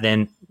 And that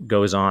then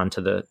goes on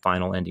to the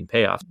final ending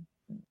payoff.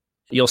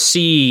 You'll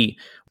see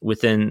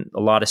within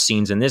a lot of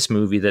scenes in this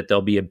movie that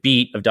there'll be a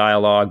beat of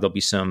dialogue, there'll be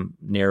some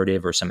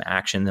narrative or some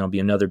action, there'll be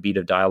another beat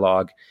of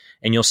dialogue,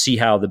 and you'll see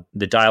how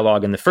the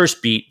dialogue in the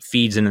first beat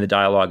feeds into the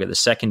dialogue of the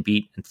second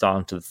beat and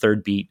on to the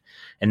third beat,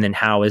 and then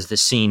how as the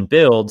scene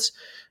builds,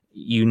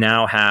 you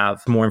now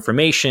have more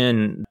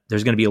information,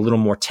 there's going to be a little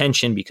more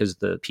tension because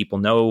the people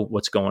know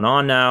what's going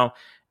on now,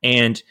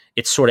 and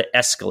it sort of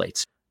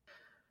escalates.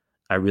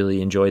 I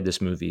really enjoyed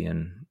this movie,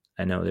 and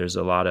I know there's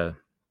a lot of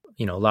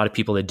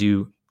people that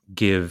do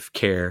give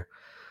care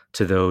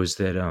to those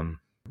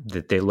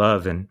that they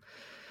love, and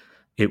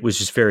it was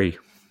just very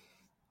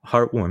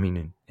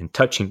heartwarming and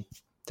touching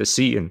to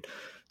see. And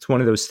it's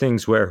one of those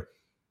things where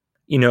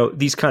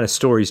these kind of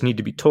stories need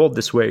to be told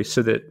this way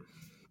so that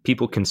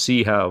people can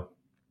see how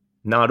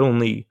not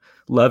only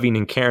loving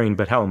and caring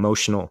but how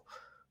emotional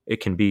it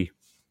can be.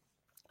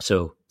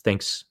 So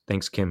thanks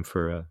Kim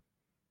for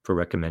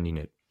recommending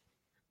it.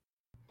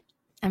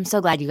 I'm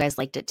so glad you guys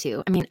liked it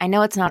too. I mean, I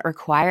know it's not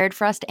required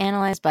for us to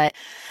analyze, but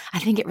I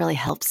think it really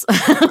helps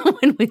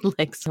when we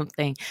like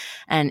something.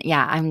 And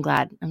yeah, I'm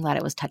glad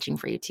it was touching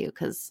for you too,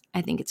 because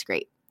I think it's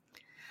great.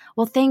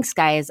 Well, thanks,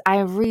 guys. I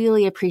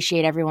really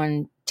appreciate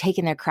everyone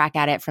taking their crack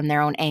at it from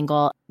their own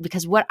angle,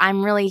 because what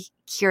I'm really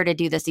here to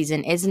do this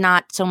season is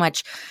not so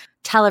much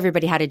tell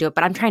everybody how to do it,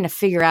 but I'm trying to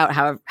figure out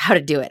how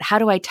to do it. How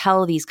do I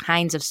tell these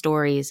kinds of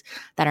stories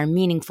that are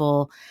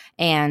meaningful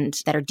and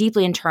that are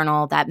deeply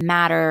internal, that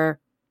matter,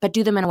 but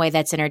do them in a way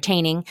that's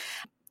entertaining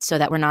so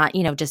that we're not,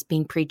 just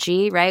being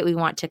preachy, right? We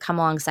want to come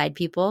alongside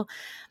people.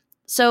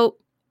 So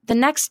the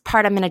next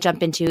part I'm going to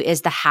jump into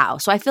is the how.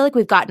 So I feel like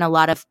we've gotten a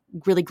lot of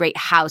really great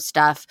how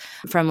stuff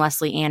from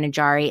Leslie Ann and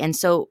Jari. And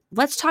so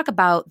let's talk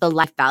about the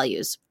life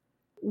values.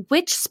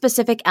 Which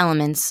specific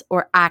elements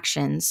or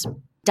actions,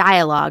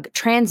 dialogue,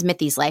 transmit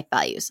these life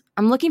values?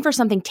 I'm looking for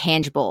something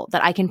tangible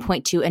that I can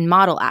point to and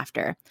model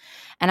after.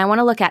 And I want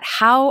to look at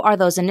how are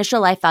those initial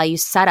life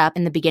values set up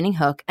in the beginning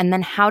hook, and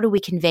then how do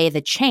we convey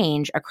the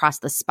change across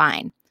the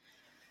spine?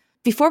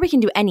 Before we can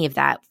do any of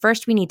that,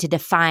 first we need to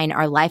define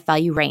our life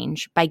value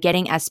range by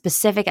getting as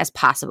specific as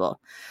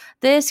possible.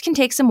 This can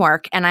take some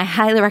work, and I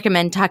highly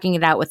recommend talking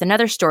it out with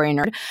another story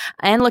nerd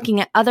and looking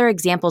at other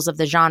examples of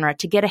the genre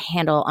to get a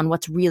handle on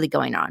what's really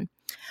going on.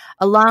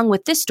 Along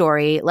with this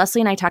story,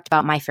 Leslie and I talked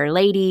about My Fair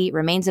Lady,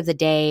 Remains of the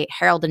Day,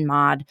 Harold and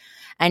Maude,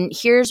 and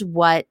here's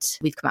what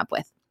we've come up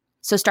with.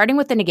 So starting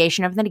with the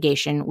negation of the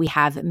negation, we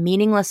have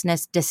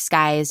meaninglessness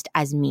disguised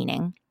as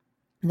meaning.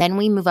 Then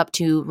we move up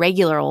to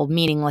regular old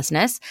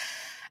meaninglessness.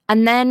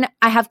 And then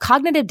I have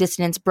cognitive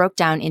dissonance broke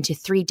down into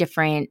 3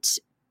 different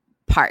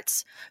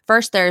parts.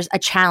 First, there's a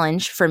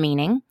challenge for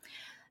meaning.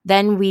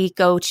 Then we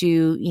go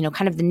to,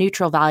 kind of the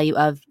neutral value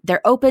of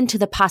they're open to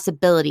the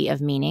possibility of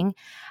meaning.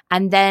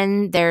 And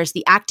then there's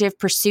the active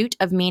pursuit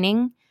of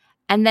meaning.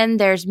 And then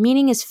there's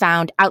meaning is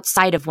found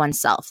outside of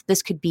oneself.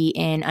 This could be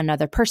in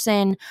another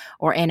person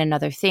or in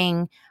another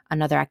thing,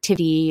 another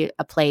activity,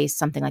 a place,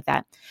 something like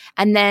that.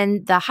 And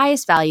then the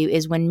highest value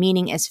is when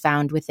meaning is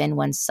found within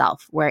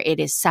oneself, where it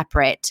is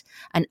separate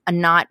and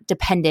not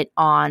dependent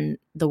on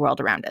the world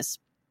around us.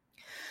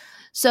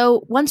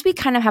 So once we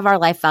kind of have our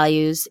life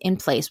values in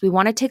place, we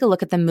want to take a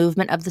look at the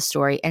movement of the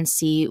story and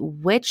see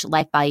which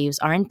life values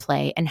are in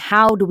play and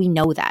how do we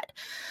know that.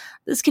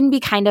 This can be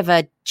kind of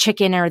a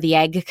chicken or the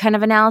egg kind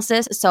of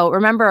analysis. So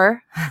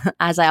remember,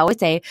 as I always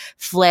say,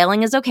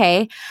 flailing is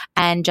okay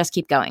and just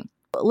keep going.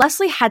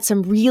 Leslie had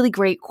some really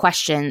great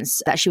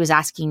questions that she was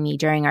asking me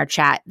during our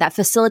chat that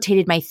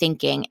facilitated my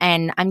thinking.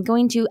 And I'm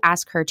going to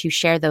ask her to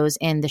share those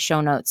in the show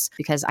notes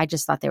because I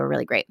just thought they were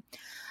really great.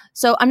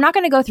 So I'm not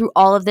going to go through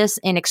all of this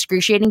in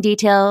excruciating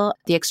detail.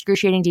 The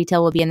excruciating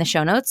detail will be in the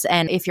show notes.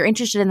 And if you're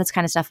interested in this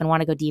kind of stuff and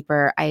want to go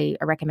deeper, I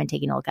recommend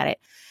taking a look at it.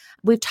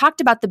 We've talked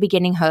about the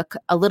beginning hook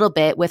a little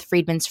bit with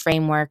Friedman's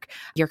framework.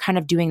 You're kind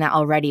of doing that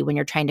already when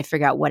you're trying to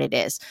figure out what it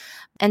is.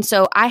 And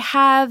so I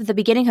have the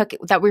beginning hook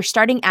that we're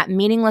starting at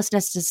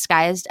meaninglessness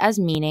disguised as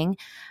meaning.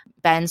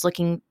 Ben's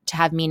looking to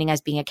have meaning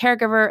as being a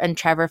caregiver, and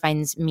Trevor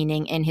finds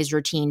meaning in his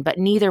routine, but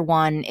neither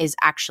one is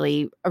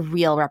actually a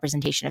real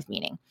representation of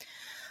meaning.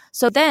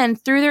 So then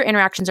through their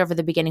interactions over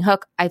the beginning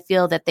hook, I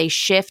feel that they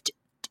shift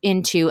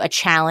into a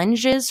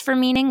challenges for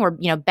meaning where,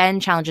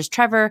 Ben challenges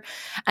Trevor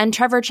and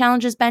Trevor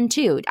challenges Ben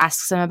too,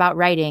 asks him about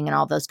writing and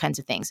all those kinds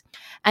of things.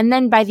 And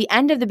then by the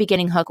end of the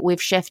beginning hook,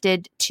 we've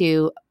shifted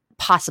to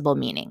possible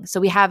meaning. So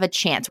we have a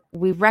chance.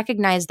 We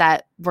recognize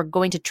that we're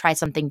going to try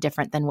something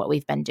different than what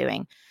we've been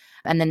doing.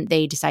 And then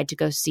they decide to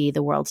go see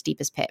the world's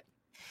deepest pit.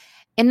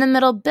 In the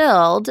middle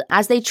build,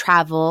 as they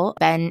travel,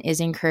 Ben is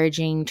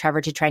encouraging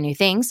Trevor to try new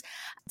things.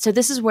 So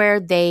this is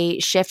where they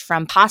shift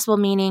from possible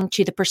meaning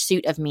to the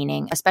pursuit of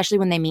meaning, especially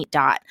when they meet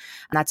Dot.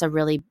 And that's a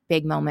really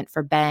big moment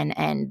for Ben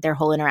and their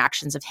whole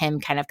interactions of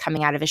him kind of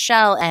coming out of his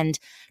shell and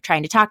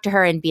trying to talk to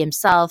her and be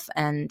himself,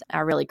 and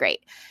are really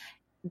great.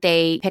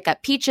 They pick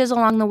up Peaches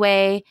along the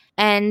way,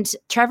 and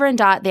Trevor and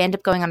Dot, they end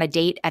up going on a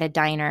date at a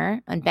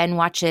diner, and Ben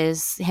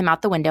watches him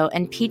out the window,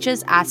 and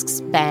Peaches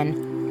asks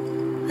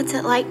Ben, "What's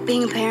it like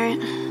being a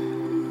parent?"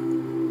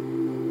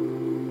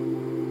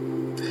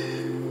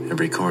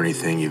 Every corny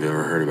thing you've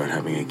ever heard about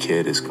having a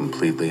kid is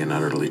completely and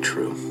utterly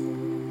true.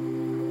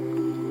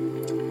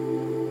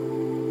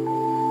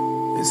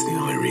 It's the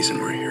only reason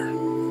we're here.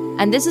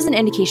 And this is an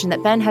indication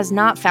that Ben has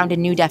not found a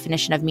new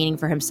definition of meaning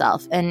for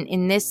himself. And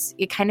in this,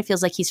 it kind of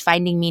feels like he's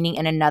finding meaning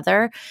in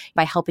another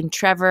by helping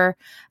Trevor.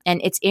 And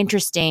it's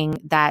interesting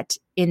that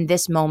in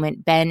this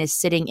moment, Ben is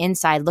sitting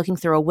inside looking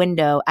through a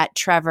window at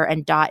Trevor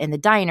and Dot in the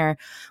diner,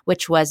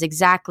 which was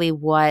exactly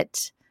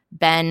what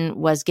Ben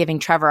was giving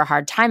Trevor a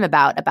hard time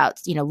about,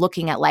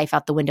 looking at life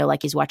out the window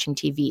like he's watching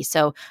TV.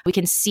 So we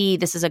can see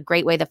this is a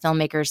great way the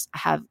filmmakers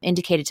have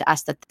indicated to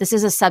us that this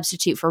is a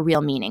substitute for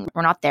real meaning.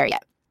 We're not there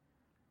yet.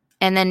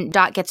 And then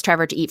Dot gets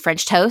Trevor to eat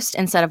French toast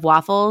instead of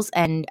waffles.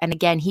 And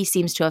again, he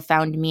seems to have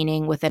found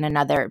meaning within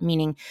another,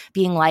 meaning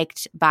being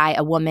liked by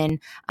a woman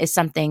is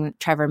something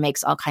Trevor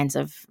makes all kinds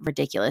of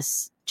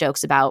ridiculous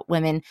jokes about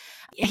women.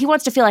 He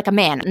wants to feel like a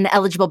man, an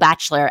eligible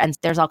bachelor, and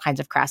there's all kinds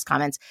of crass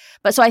comments.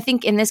 But so I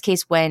think in this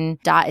case, when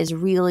Dot is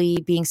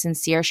really being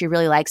sincere, she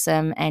really likes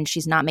him and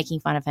she's not making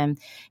fun of him,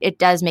 it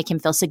does make him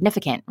feel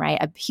significant, right?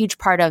 A huge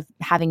part of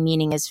having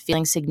meaning is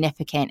feeling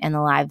significant in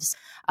the lives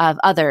of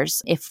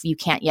others if you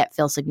can't yet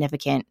feel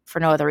significant for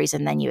no other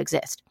reason than you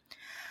exist.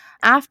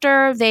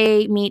 After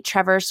they meet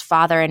Trevor's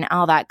father and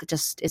all that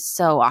just is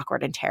so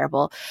awkward and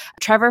terrible,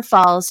 Trevor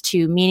falls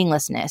to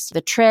meaninglessness.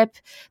 The trip,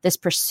 this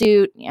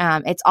pursuit,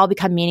 it's all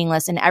become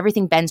meaningless, and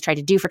everything Ben's tried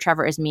to do for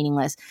Trevor is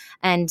meaningless.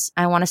 And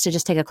I want us to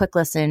just take a quick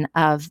listen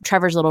of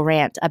Trevor's little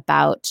rant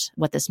about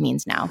what this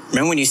means now.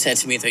 Remember when you said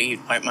to me that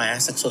you'd wipe my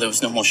ass until there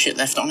was no more shit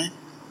left on it?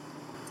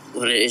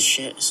 Well, it is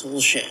shit. It's all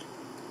shit.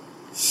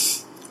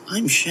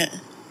 I'm shit.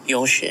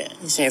 You're shit.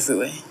 It's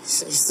everywhere.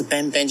 It's the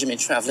Ben Benjamin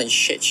traveling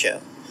shit show.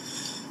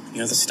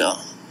 You're the star.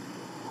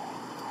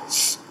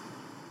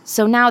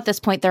 So now at this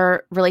point,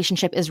 their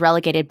relationship is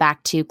relegated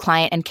back to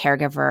client and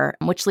caregiver,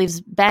 which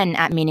leaves Ben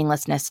at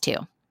meaninglessness too.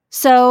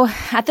 So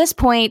at this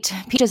point,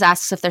 Peaches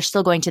asks if they're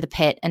still going to the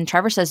pit, and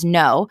Trevor says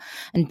no,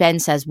 and Ben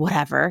says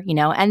whatever,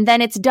 and then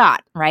it's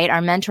Dot, right?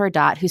 Our mentor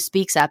Dot, who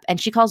speaks up,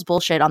 and she calls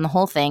bullshit on the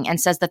whole thing and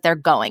says that they're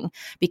going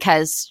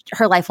because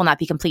her life will not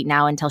be complete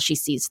now until she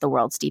sees the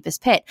world's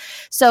deepest pit.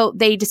 So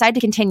they decide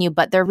to continue,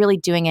 but they're really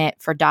doing it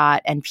for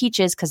Dot and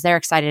Peaches because they're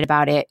excited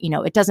about it.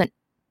 It doesn't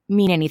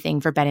mean anything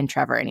for Ben and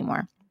Trevor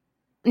anymore.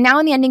 Now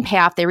in the ending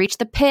payoff, they reach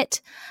the pit,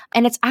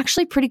 and it's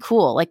actually pretty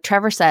cool. Like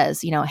Trevor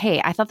says,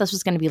 hey, I thought this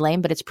was going to be lame,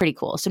 but it's pretty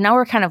cool. So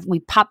now we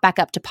pop back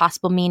up to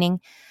possible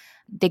meaning.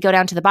 They go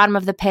down to the bottom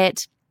of the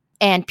pit,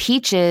 and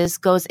Peaches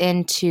goes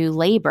into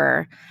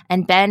labor,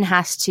 and Ben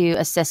has to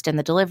assist in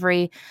the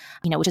delivery,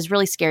 which is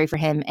really scary for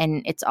him.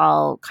 And it's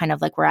all kind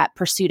of like we're at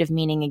pursuit of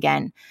meaning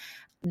again.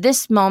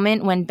 This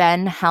moment when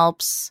Ben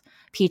helps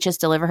Peaches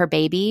deliver her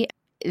baby,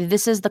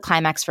 this is the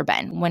climax for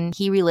Ben, when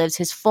he relives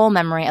his full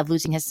memory of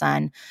losing his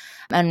son,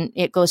 and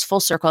it goes full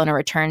circle and it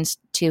returns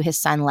to his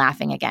son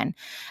laughing again.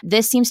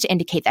 This seems to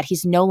indicate that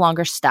he's no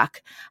longer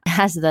stuck.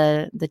 As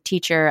the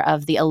teacher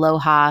of the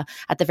Aloha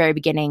at the very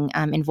beginning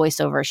in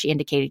voiceover, she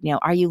indicated,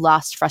 are you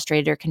lost,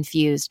 frustrated, or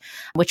confused,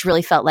 which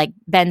really felt like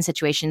Ben's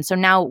situation. So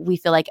now we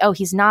feel like, oh,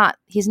 he's not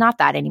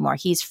that anymore.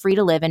 He's free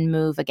to live and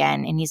move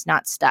again, and he's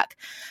not stuck.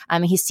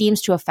 He seems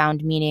to have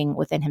found meaning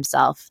within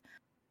himself.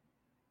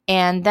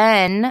 And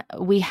then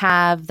we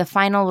have the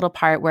final little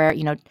part where,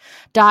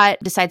 Dot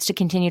decides to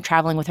continue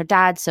traveling with her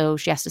dad, so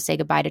she has to say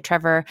goodbye to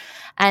Trevor.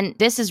 And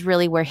this is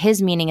really where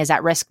his meaning is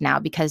at risk now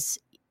because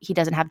he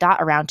doesn't have Dot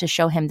around to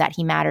show him that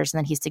he matters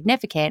and that he's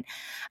significant.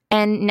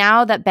 And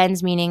now that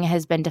Ben's meaning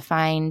has been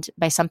defined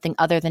by something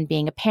other than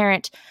being a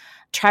parent,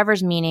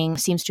 Trevor's meaning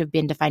seems to have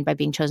been defined by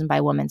being chosen by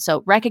a woman.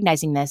 So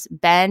recognizing this,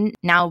 Ben,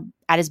 now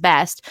at his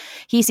best,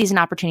 he sees an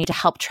opportunity to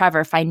help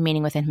Trevor find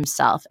meaning within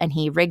himself. And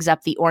he rigs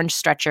up the orange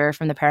stretcher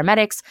from the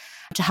paramedics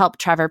to help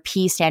Trevor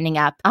pee standing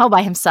up all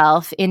by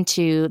himself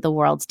into the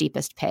world's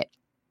deepest pit.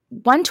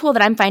 One tool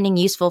that I'm finding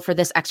useful for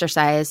this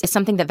exercise is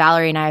something that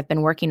Valerie and I have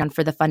been working on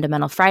for the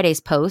Fundamental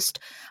Fridays post,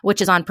 which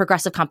is on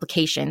progressive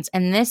complications.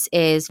 And this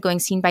is going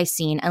scene by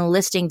scene and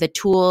listing the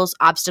tools,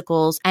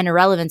 obstacles, and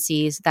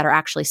irrelevancies that are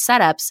actually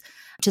setups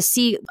to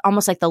see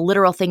almost like the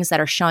literal things that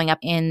are showing up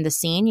in the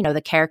scene,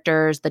 the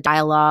characters, the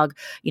dialogue,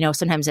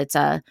 sometimes it's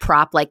a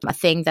prop, like a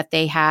thing that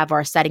they have or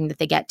a setting that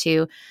they get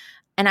to.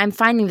 And I'm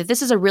finding that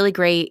this is a really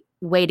great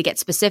way to get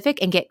specific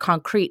and get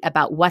concrete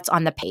about what's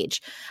on the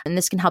page. And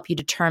this can help you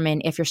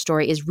determine if your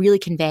story is really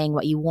conveying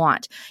what you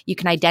want. You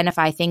can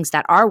identify things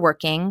that are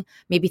working,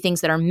 maybe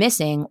things that are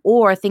missing,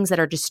 or things that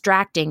are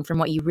distracting from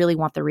what you really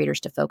want the readers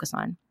to focus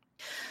on.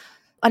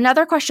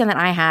 Another question that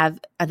I have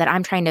that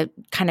I'm trying to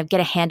kind of get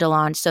a handle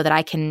on so that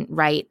I can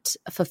write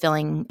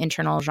fulfilling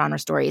internal genre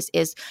stories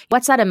is,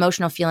 what's that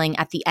emotional feeling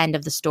at the end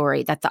of the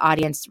story that the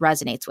audience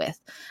resonates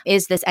with?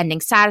 Is this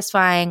ending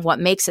satisfying? What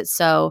makes it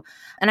so?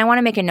 And I want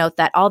to make a note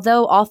that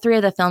although all three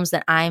of the films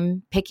that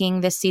I'm picking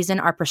this season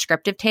are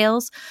prescriptive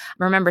tales,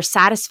 remember,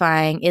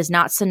 satisfying is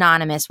not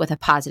synonymous with a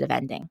positive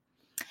ending.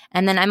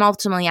 And then I'm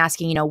ultimately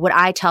asking, would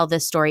I tell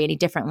this story any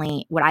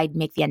differently? Would I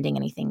make the ending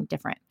anything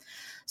different?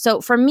 So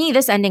for me,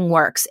 this ending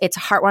works. It's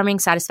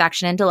heartwarming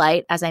satisfaction and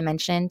delight, as I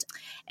mentioned.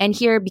 And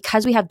here,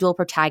 because we have dual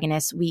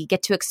protagonists, we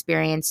get to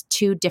experience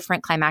two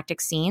different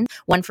climactic scenes,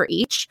 one for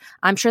each.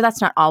 I'm sure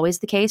that's not always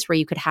the case where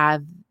you could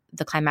have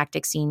the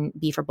climactic scene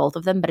be for both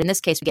of them. But in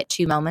this case, we get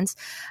two moments.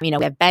 We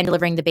have Ben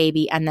delivering the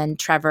baby and then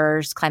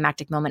Trevor's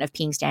climactic moment of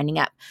peeing standing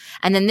up.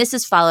 And then this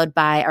is followed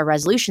by a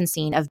resolution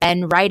scene of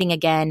Ben writing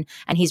again,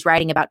 and he's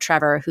writing about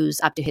Trevor,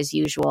 who's up to his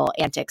usual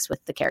antics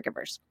with the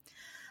caregivers.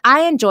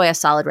 I enjoy a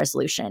solid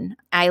resolution.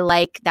 I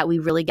like that we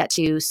really get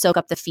to soak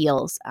up the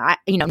feels.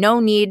 No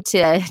need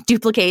to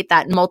duplicate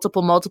that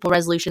multiple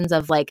resolutions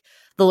of like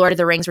The Lord of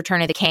the Rings,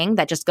 Return of the King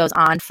that just goes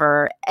on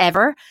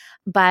forever.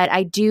 But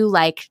I do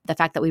like the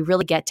fact that we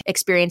really get to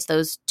experience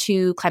those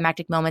two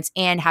climactic moments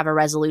and have a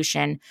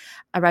resolution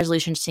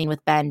scene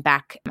with Ben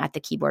back at the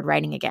keyboard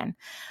writing again.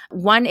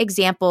 One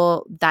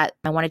example that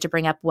I wanted to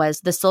bring up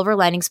was The Silver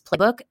Linings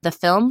Playbook, the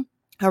film,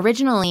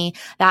 Originally,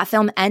 that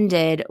film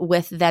ended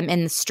with them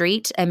in the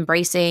street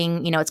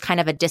embracing, it's kind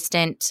of a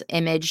distant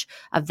image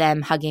of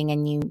them hugging,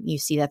 and you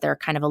see that they're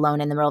kind of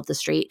alone in the middle of the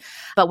street.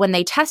 But when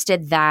they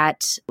tested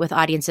that with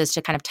audiences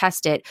to kind of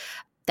test it,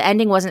 the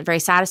ending wasn't very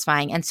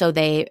satisfying. And so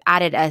they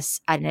added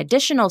an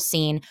additional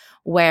scene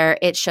where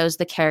it shows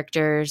the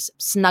characters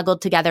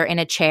snuggled together in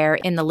a chair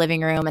in the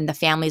living room, and the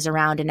family's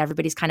around, and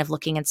everybody's kind of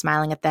looking and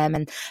smiling at them.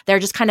 And they're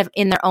just kind of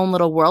in their own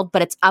little world,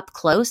 but it's up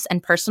close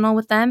and personal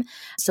with them.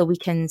 So we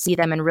can see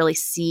them and really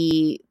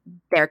see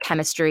their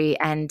chemistry.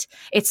 And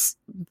it's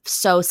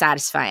so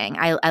satisfying.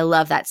 I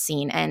love that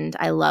scene, and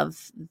I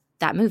love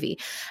that movie.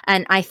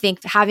 And I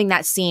think having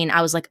that scene,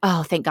 I was like,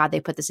 oh, thank God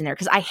they put this in there.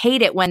 Because I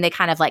hate it when they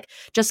kind of like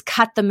just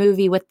cut the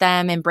movie with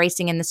them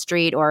embracing in the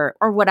street or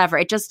whatever.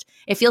 It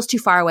feels too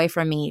far away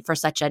from me for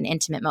such an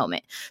intimate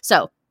moment.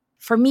 So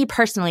for me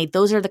personally,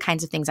 those are the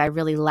kinds of things I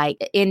really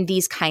like in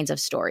these kinds of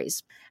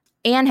stories.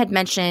 Anne had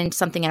mentioned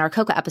something in our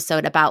Coca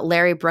episode about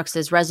Larry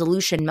Brooks's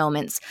resolution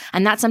moments.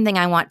 And that's something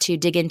I want to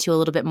dig into a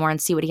little bit more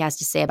and see what he has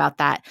to say about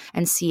that,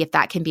 and see if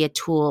that can be a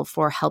tool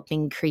for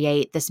helping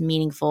create this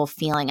meaningful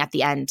feeling at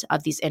the end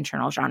of these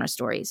internal genre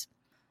stories.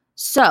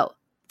 So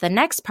the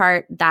next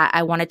part that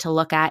I wanted to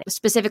look at,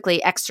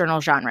 specifically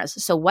external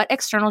genres. So what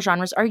external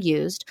genres are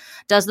used?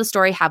 Does the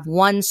story have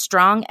one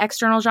strong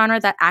external genre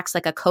that acts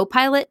like a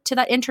co-pilot to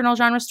that internal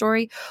genre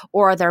story?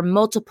 Or are there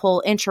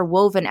multiple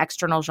interwoven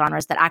external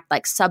genres that act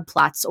like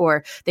subplots,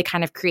 or they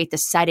kind of create the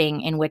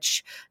setting in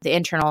which the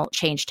internal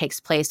change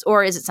takes place?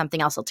 Or is it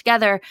something else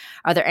altogether?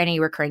 Are there any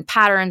recurring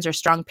patterns or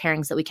strong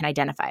pairings that we can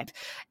identify?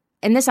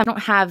 In this, I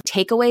don't have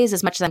takeaways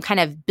as much as I'm kind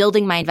of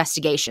building my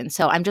investigation.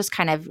 So I'm just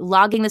kind of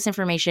logging this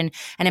information,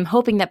 and I'm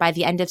hoping that by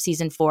the end of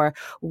season 4,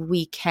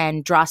 we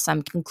can draw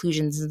some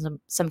conclusions and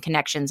some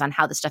connections on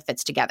how this stuff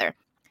fits together.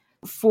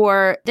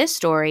 For this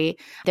story,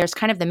 there's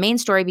kind of the main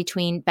story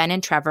between Ben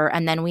and Trevor,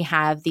 and then we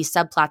have these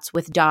subplots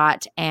with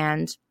Dot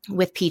and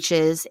with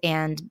Peaches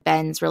and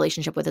Ben's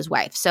relationship with his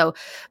wife. So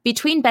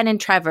between Ben and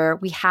Trevor,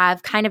 we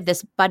have kind of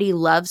this buddy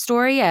love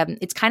story.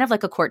 It's kind of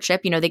like a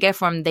courtship. They go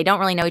from they don't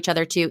really know each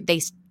other to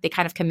they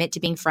kind of commit to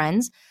being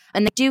friends.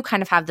 And they do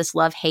kind of have this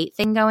love-hate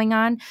thing going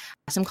on.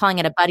 So I'm calling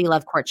it a buddy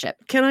love courtship.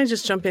 Can I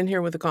just jump in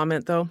here with a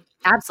comment, though?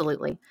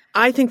 Absolutely.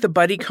 I think the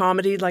buddy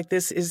comedy like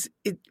this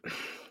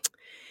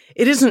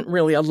it isn't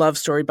really a love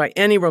story by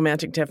any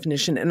romantic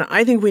definition. And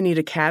I think we need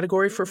a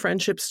category for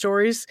friendship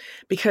stories,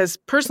 because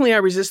personally, I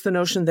resist the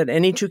notion that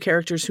any two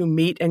characters who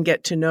meet and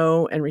get to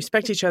know and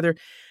respect each other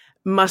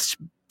must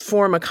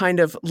form a kind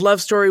of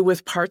love story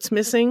with parts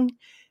missing,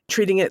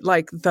 treating it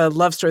like the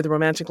love story, the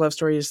romantic love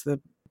story is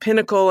the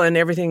pinnacle, and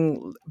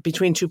everything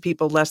between two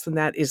people less than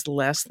that is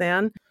less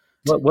than.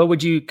 What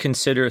would you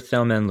consider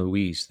Thelma and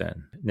Louise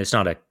then? It's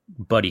not a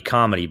buddy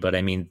comedy, but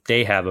I mean,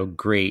 they have a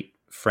great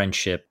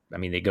friendship. I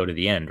mean, they go to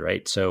the end,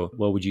 right? So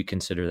what would you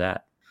consider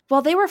that?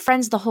 Well, they were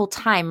friends the whole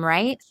time,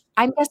 right?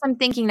 I guess I'm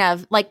thinking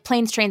of like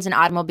Planes, Trains, and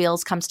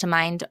Automobiles comes to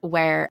mind,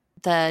 where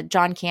the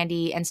John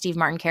Candy and Steve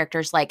Martin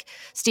characters, like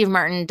Steve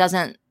Martin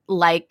doesn't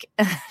like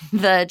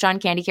the John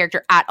Candy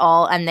character at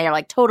all, and they're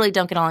like totally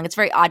don't get along. It's a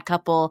very odd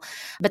couple.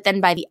 But then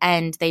by the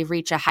end, they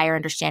reach a higher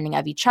understanding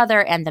of each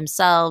other and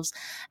themselves.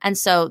 And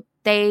so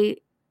they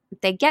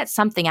get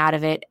something out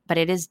of it, but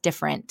it is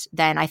different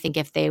than I think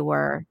if they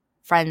were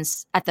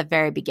friends at the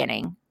very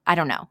beginning. I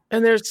don't know.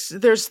 And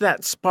there's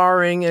that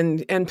sparring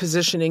and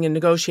positioning and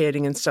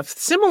negotiating and stuff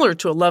similar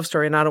to a love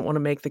story. And I don't want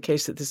to make the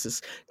case that this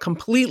is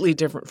completely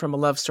different from a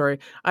love story.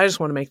 I just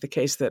want to make the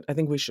case that I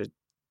think we should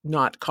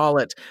not call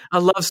it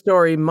a love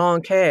story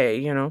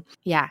manqué,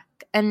 Yeah.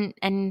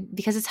 And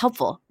because it's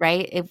helpful,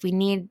 right? If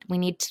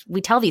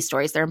we tell these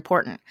stories, they're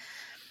important.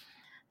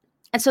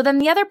 And so then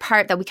the other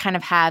part that we kind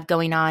of have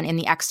going on in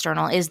the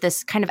external is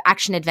this kind of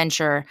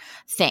action-adventure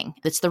thing.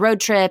 It's the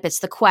road trip. It's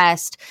the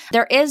quest.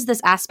 There is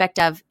this aspect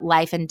of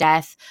life and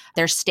death.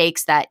 There's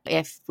stakes that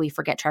if we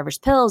forget Trevor's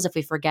pills, if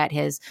we forget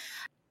his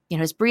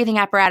breathing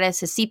apparatus,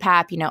 his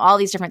CPAP, all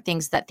these different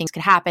things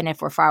could happen if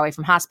we're far away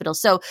from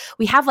hospitals. So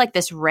we have like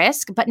this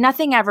risk, but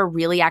nothing ever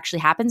really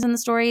actually happens in the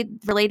story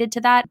related to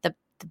that. The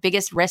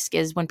biggest risk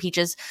is when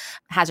Peaches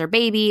has her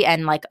baby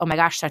and like, oh my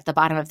gosh, they're at the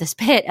bottom of this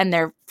pit and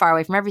they're far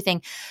away from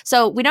everything.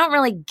 So we don't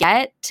really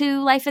get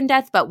to life and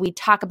death, but we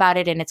talk about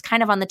it and it's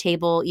kind of on the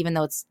table, even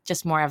though it's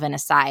just more of an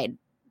aside.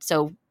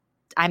 So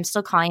I'm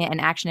still calling it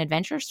an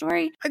action-adventure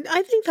story.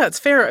 I think that's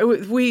fair.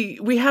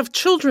 We have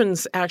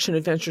children's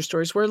action-adventure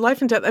stories where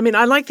life and death, I mean,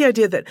 I like the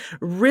idea that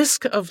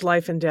risk of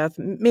life and death,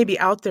 maybe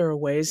out there a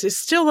ways, is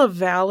still a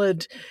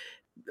valid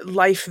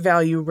life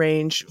value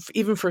range,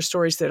 even for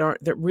stories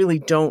that really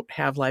don't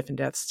have life and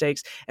death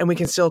stakes, and we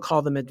can still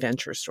call them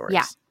adventure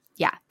stories.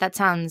 Yeah. That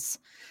sounds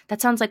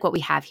like what we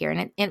have here.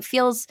 And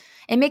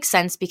it makes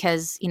sense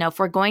because, if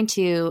we're going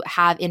to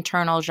have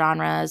internal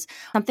genres,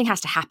 something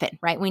has to happen,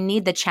 right? We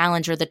need the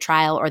challenge or the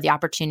trial or the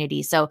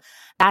opportunity. So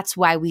that's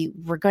why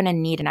we're going to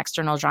need an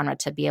external genre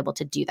to be able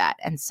to do that.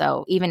 And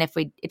so even if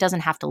it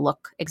doesn't have to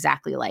look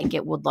exactly like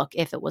it would look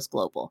if it was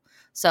global.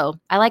 So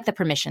I like the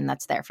permission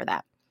that's there for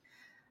that.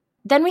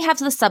 Then we have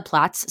the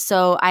subplots.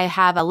 So I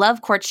have a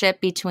love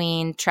courtship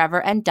between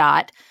Trevor and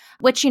Dot,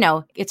 which,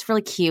 it's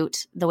really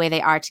cute the way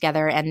they are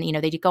together. And,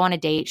 they do go on a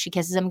date. She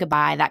kisses him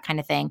goodbye, that kind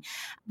of thing.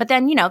 But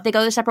then, they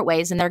go their separate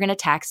ways and they're going to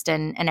text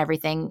and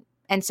everything.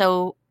 And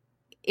so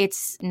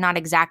it's not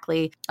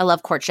exactly a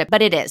love courtship,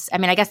 but it is. I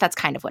mean, I guess that's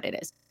kind of what it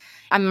is.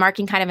 I'm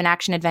marking kind of an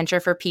action adventure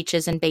for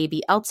Peaches and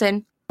baby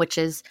Elton, which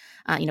is,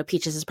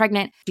 Peaches is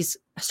pregnant. She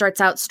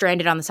starts out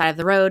stranded on the side of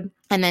the road,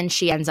 and then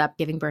she ends up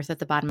giving birth at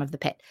the bottom of the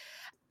pit.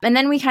 And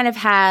then we kind of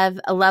have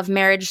a love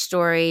marriage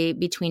story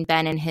between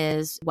Ben and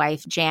his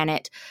wife,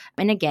 Janet.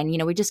 And again,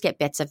 we just get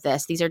bits of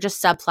this. These are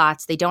just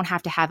subplots. They don't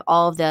have to have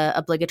all of the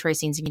obligatory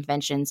scenes and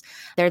conventions.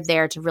 They're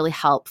there to really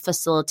help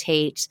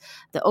facilitate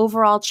the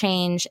overall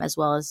change, as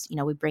well as,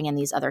 we bring in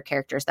these other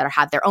characters that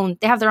have their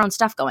own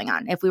stuff going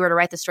on. If we were to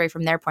write the story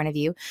from their point of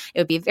view, it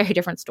would be a very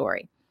different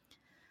story.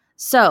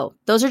 So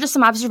those are just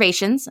some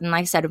observations. And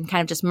like I said, I'm kind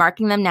of just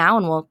marking them now,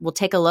 and we'll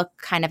take a look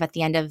kind of at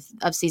the end of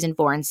season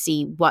 4 and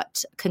see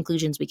what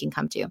conclusions we can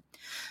come to.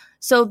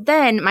 So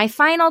then my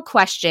final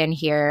question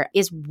here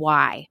is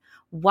why?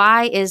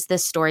 Why is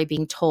this story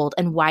being told,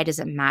 and why does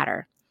it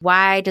matter?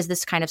 Why does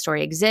this kind of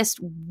story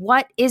exist?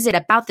 What is it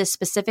about this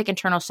specific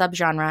internal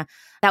subgenre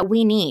that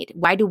we need?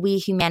 Why do we,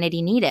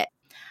 humanity, need it?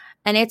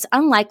 And it's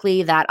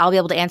unlikely that I'll be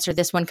able to answer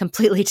this one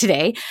completely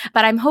today,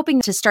 but I'm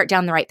hoping to start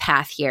down the right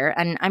path here.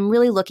 And I'm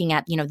really looking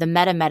at, the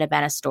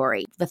meta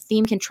story, the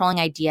theme controlling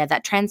idea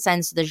that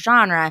transcends the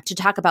genre to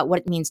talk about what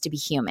it means to be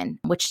human,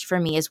 which for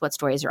me is what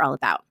stories are all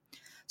about.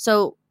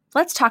 So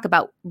let's talk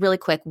about really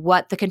quick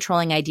what the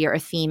controlling idea or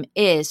theme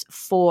is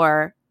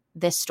for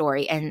this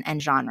story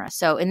and genre.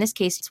 So in this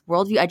case, it's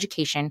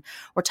Worldview-Education.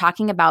 We're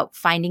talking about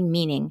finding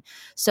meaning.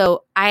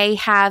 So I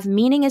have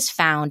meaning is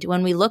found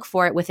when we look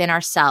for it within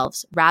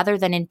ourselves rather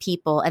than in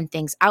people and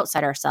things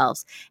outside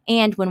ourselves,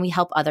 and when we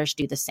help others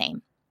do the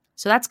same.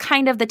 So that's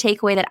kind of the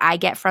takeaway that I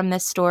get from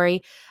this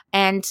story.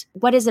 And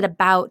what is it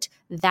about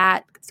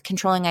that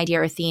controlling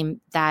idea or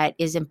theme that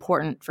is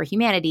important for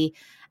humanity?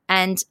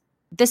 And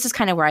this is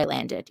kind of where I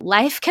landed.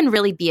 Life can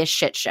really be a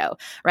shit show,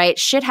 right?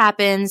 Shit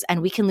happens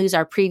and we can lose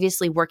our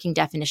previously working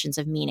definitions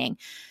of meaning.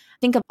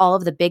 Think of all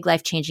of the big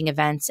life-changing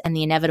events and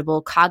the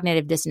inevitable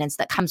cognitive dissonance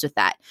that comes with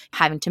that.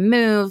 Having to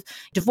move,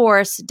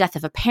 divorce, death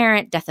of a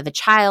parent, death of a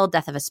child,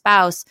 death of a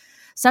spouse.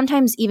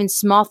 Sometimes even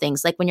small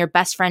things like when your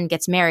best friend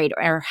gets married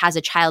or has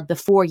a child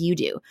before you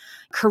do.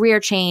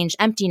 Career change,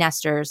 empty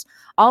nesters.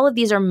 All of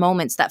these are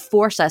moments that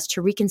force us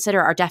to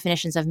reconsider our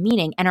definitions of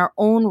meaning and our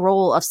own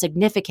role of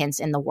significance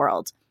in the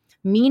world.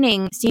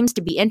 Meaning seems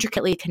to be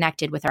intricately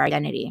connected with our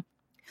identity.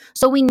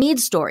 So we need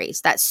stories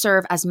that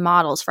serve as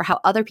models for how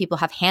other people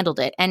have handled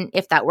it, and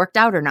if that worked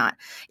out or not.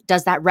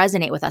 Does that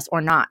resonate with us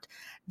or not?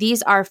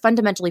 These are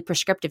fundamentally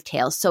prescriptive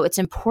tales, so it's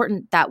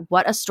important that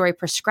what a story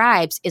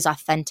prescribes is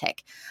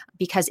authentic,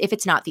 because if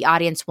it's not, the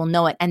audience will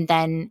know it, and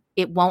then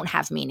it won't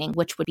have meaning,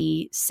 which would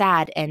be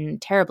sad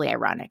and terribly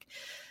ironic.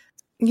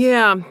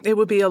 Yeah, it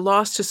would be a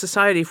loss to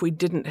society if we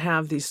didn't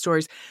have these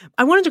stories.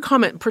 I wanted to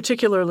comment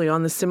particularly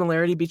on the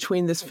similarity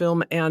between this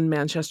film and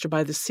Manchester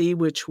by the Sea,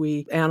 which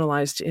we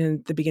analyzed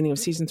in the beginning of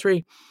season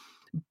 3.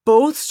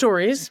 Both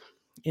stories,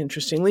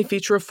 interestingly,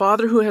 feature a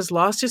father who has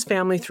lost his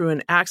family through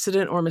an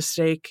accident or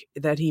mistake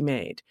that he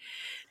made.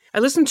 I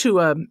listened to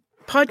a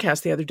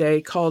podcast the other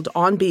day called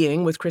On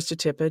Being with Krista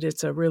Tippett.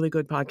 It's a really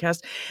good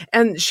podcast.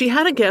 And she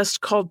had a guest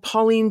called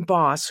Pauline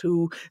Boss,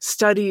 who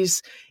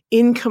studies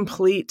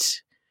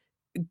incomplete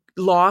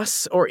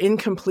loss or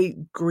incomplete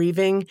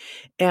grieving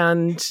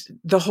and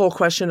the whole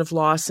question of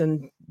loss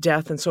and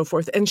death and so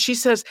forth. And she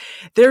says,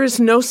 there is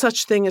no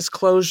such thing as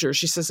closure.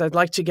 She says, I'd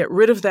like to get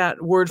rid of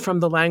that word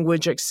from the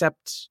language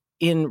except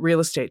in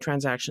real estate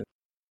transactions.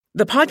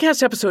 The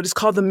podcast episode is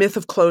called The Myth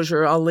of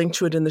Closure. I'll link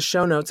to it in the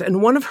show notes.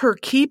 And one of her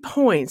key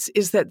points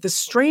is that the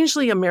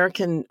strangely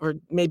American, or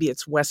maybe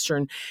it's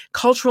Western,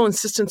 cultural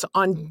insistence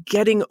on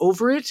getting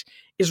over it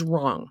is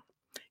wrong.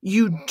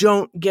 You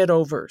don't get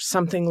over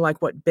something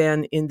like what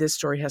Ben in this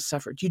story has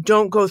suffered. You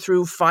don't go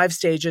through 5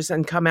 stages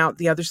and come out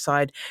the other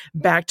side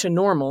back to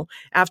normal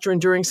after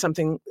enduring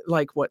something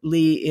like what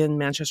Lee in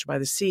Manchester by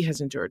the Sea has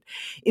endured.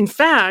 In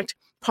fact,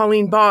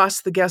 Pauline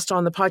Boss, the guest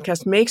on the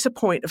podcast, makes a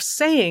point of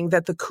saying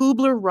that the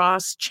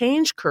Kubler-Ross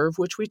change curve,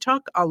 which we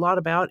talk a lot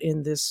about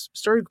in this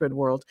story grid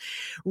world,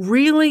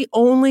 really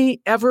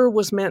only ever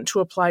was meant to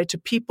apply to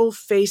people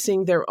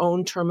facing their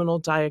own terminal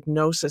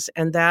diagnosis.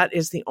 And that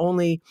is the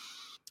only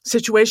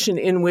situation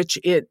in which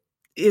it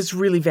is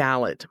really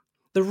valid.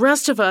 The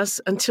rest of us,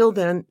 until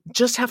then,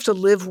 just have to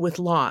live with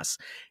loss.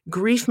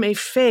 Grief may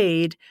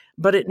fade,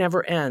 but it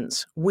never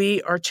ends.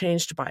 We are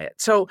changed by it.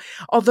 So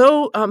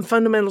although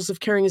Fundamentals of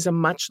Caring is a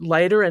much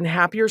lighter and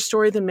happier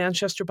story than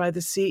Manchester by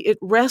the Sea, it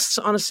rests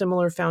on a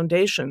similar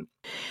foundation.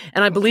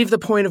 And I believe the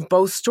point of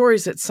both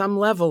stories at some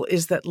level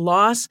is that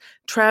loss,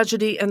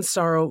 tragedy, and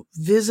sorrow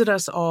visit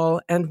us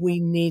all, and we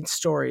need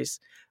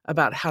stories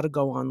about how to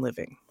go on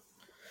living.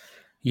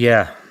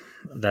 Yeah,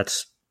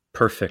 that's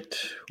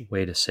perfect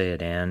way to say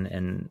it, Anne.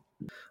 And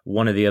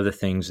one of the other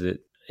things that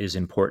is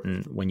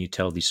important when you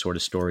tell these sort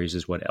of stories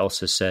is what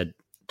Elsa said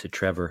to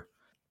Trevor.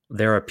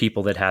 there are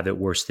people that have it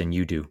worse than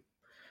you do.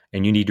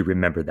 And you need to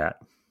remember that.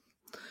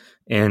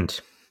 And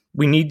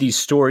we need these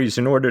stories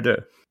in order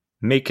to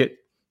make it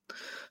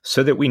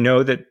so that we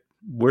know that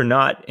we're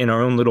not in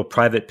our own little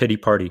private pity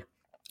party,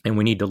 and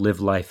we need to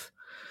live life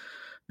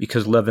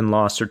because love and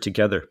loss are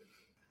together.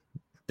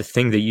 The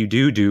thing that you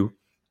do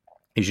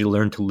is you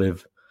learn to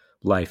live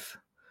life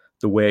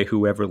the way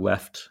whoever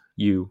left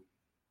you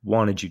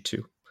wanted you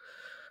to.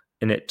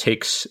 And it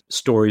takes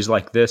stories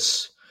like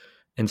this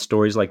and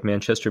stories like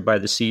Manchester by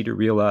the Sea to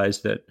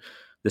realize that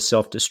the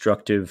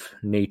self-destructive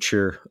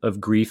nature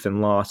of grief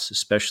and loss,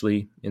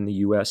 especially in the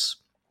US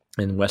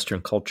and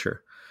Western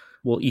culture,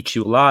 will eat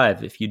you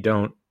alive if you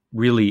don't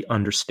really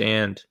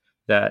understand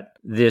that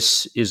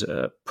this is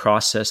a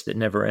process that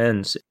never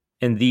ends.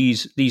 And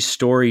these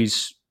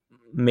stories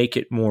make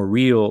it more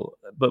real,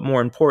 but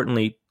more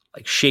importantly,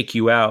 like shake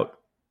you out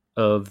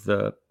of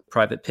the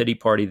private pity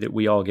party that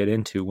we all get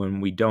into when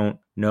we don't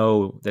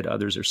know that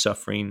others are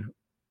suffering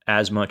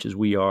as much as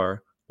we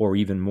are, or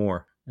even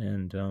more.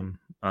 And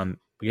I'm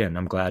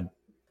glad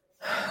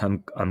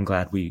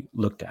we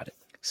looked at it.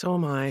 So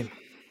am I.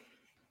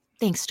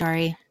 Thanks,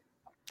 Dari.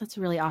 That's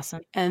really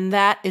awesome. And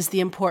that is the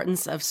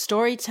importance of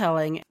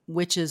storytelling,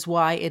 which is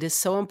why it is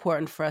so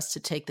important for us to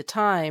take the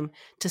time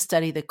to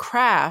study the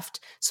craft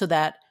so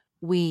that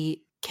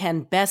we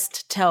can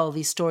best tell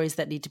these stories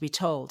that need to be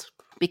told.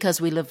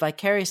 Because we live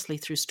vicariously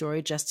through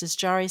story, just as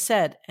Jari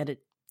said, and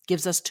it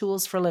gives us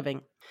tools for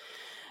living.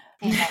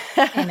 Amen.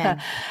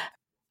 Amen.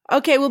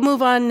 Okay, we'll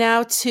move on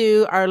now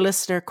to our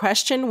listener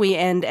question. We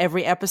end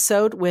every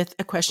episode with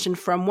a question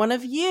from one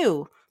of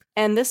you.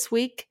 And this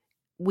week,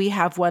 we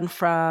have one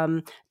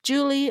from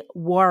Julie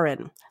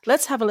Warren.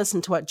 Let's have a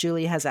listen to what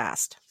Julie has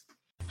asked.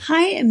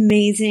 Hi,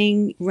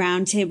 amazing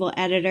Roundtable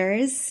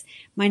editors.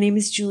 My name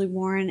is Julie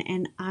Warren,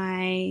 and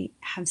I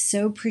have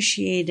so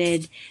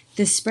appreciated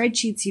the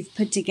spreadsheets you've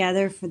put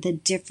together for the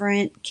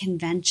different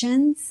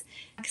conventions,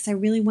 because I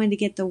really wanted to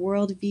get the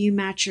worldview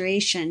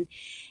maturation.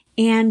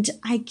 And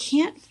I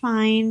can't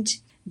find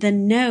the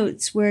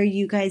notes where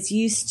you guys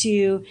used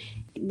to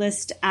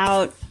list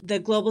out the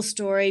global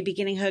story,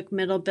 beginning hook,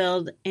 middle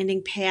build,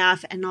 ending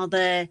payoff, and all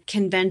the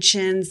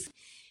conventions.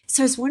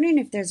 So I was wondering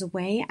if there's a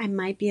way I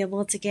might be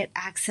able to get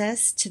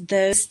access to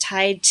those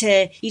tied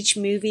to each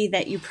movie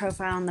that you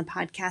profile on the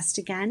podcast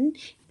again.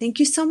 Thank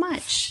you so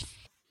much.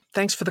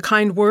 Thanks for the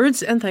kind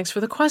words, and thanks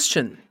for the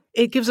question.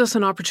 It gives us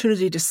an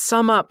opportunity to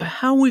sum up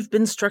how we've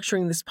been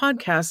structuring this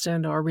podcast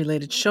and our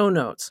related show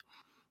notes.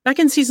 Back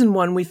in season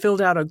 1, we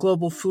filled out a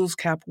global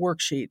foolscap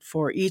worksheet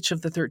for each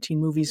of the 13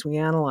 movies we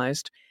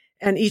analyzed.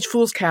 And each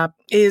foolscap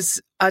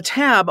is a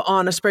tab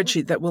on a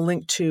spreadsheet that we'll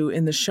link to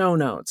in the show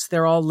notes.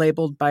 They're all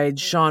labeled by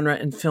genre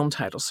and film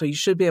title, so you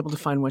should be able to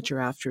find what you're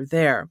after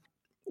there.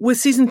 With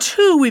season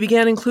 2, we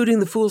began including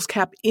the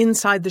foolscap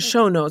inside the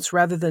show notes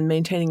rather than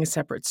maintaining a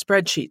separate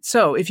spreadsheet.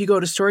 So if you go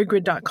to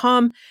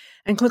storygrid.com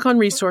and click on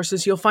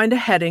resources, you'll find a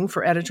heading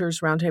for Editors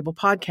Roundtable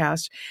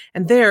Podcast.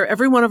 And there,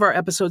 every one of our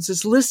episodes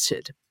is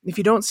listed. If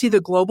you don't see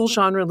the global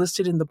genre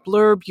listed in the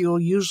blurb,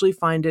 you'll usually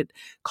find it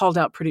called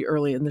out pretty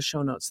early in the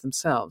show notes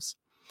themselves.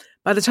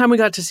 By the time we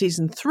got to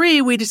season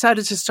 3, we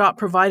decided to stop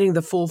providing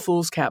the full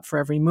foolscap for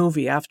every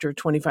movie. After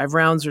 25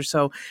 rounds or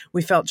so,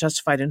 we felt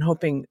justified in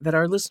hoping that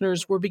our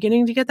listeners were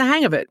beginning to get the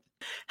hang of it.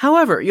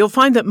 However, you'll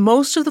find that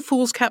most of the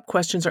foolscap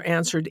questions are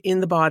answered in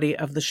the body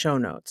of the show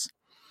notes.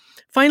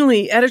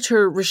 Finally,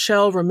 editor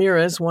Rochelle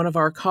Ramirez, one of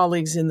our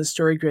colleagues in the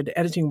StoryGrid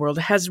editing world,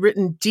 has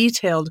written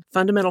detailed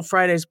Fundamental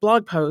Fridays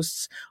blog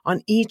posts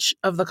on each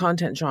of the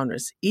content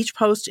genres. Each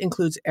post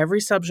includes every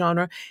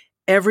subgenre,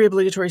 every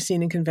obligatory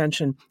scene and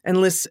convention,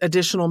 and lists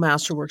additional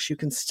masterworks you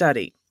can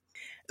study.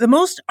 The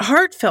most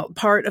heartfelt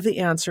part of the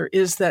answer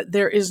is that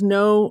there is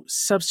no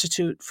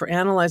substitute for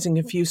analyzing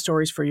a few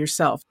stories for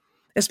yourself,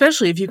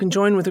 especially if you can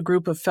join with a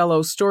group of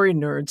fellow story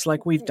nerds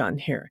like we've done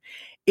here.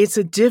 It's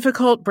a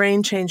difficult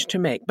brain change to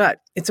make,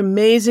 but it's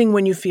amazing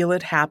when you feel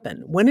it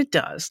happen. When it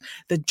does,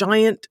 the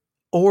giant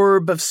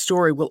orb of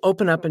story will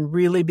open up and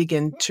really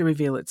begin to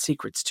reveal its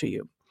secrets to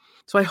you.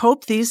 So I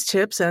hope these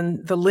tips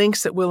and the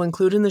links that we'll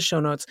include in the show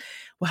notes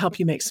will help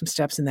you make some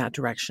steps in that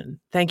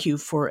direction. Thank you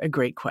for a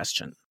great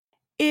question.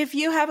 If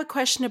you have a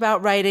question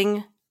about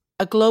writing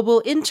a global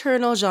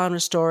internal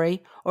genre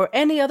story or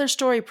any other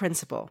story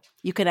principle,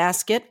 you can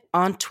ask it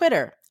on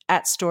Twitter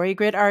at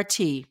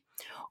StoryGridRT.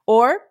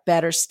 Or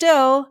better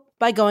still,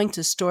 by going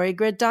to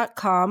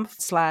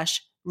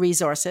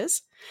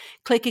storygrid.com/resources,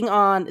 clicking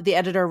on the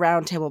Editor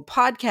Roundtable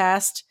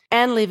podcast,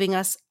 and leaving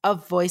us a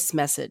voice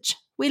message.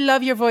 We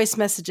love your voice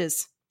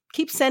messages.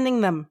 Keep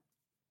sending them.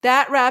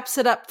 That wraps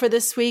it up for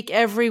this week,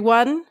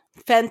 everyone.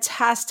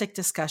 Fantastic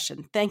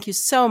discussion. Thank you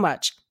so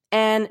much,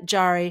 Anne,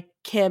 Jari,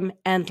 Kim,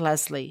 and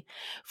Leslie,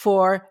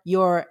 for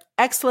your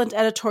excellent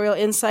editorial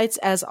insights,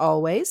 as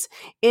always,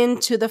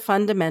 into the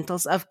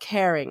fundamentals of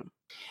caring.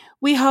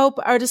 We hope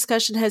our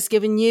discussion has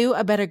given you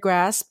a better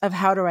grasp of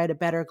how to write a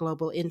better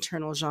global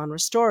internal genre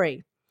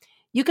story.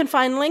 You can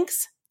find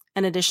links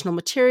and additional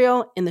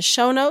material in the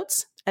show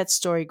notes at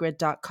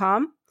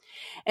storygrid.com.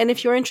 And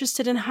if you're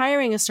interested in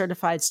hiring a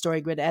certified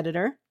StoryGrid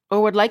editor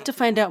or would like to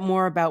find out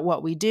more about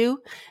what we do,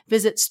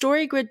 visit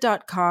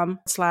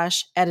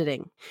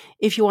storygrid.com/editing.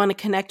 If you want to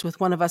connect with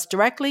one of us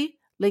directly,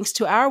 links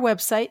to our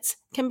websites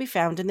can be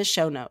found in the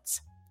show notes.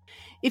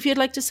 If you'd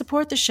like to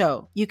support the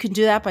show, you can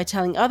do that by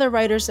telling other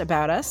writers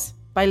about us,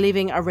 by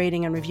leaving a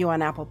rating and review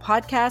on Apple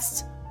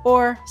Podcasts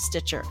or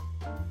Stitcher.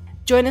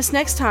 Join us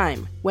next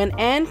time when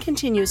Anne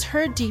continues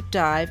her deep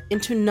dive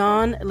into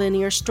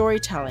non-linear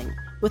storytelling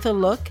with a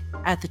look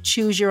at the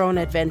Choose Your Own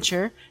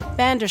Adventure,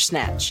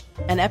 Bandersnatch,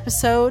 an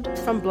episode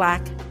from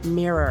Black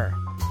Mirror.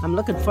 I'm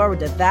looking forward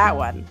to that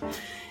one.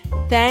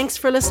 Thanks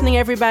for listening,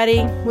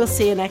 everybody. We'll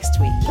see you next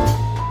week.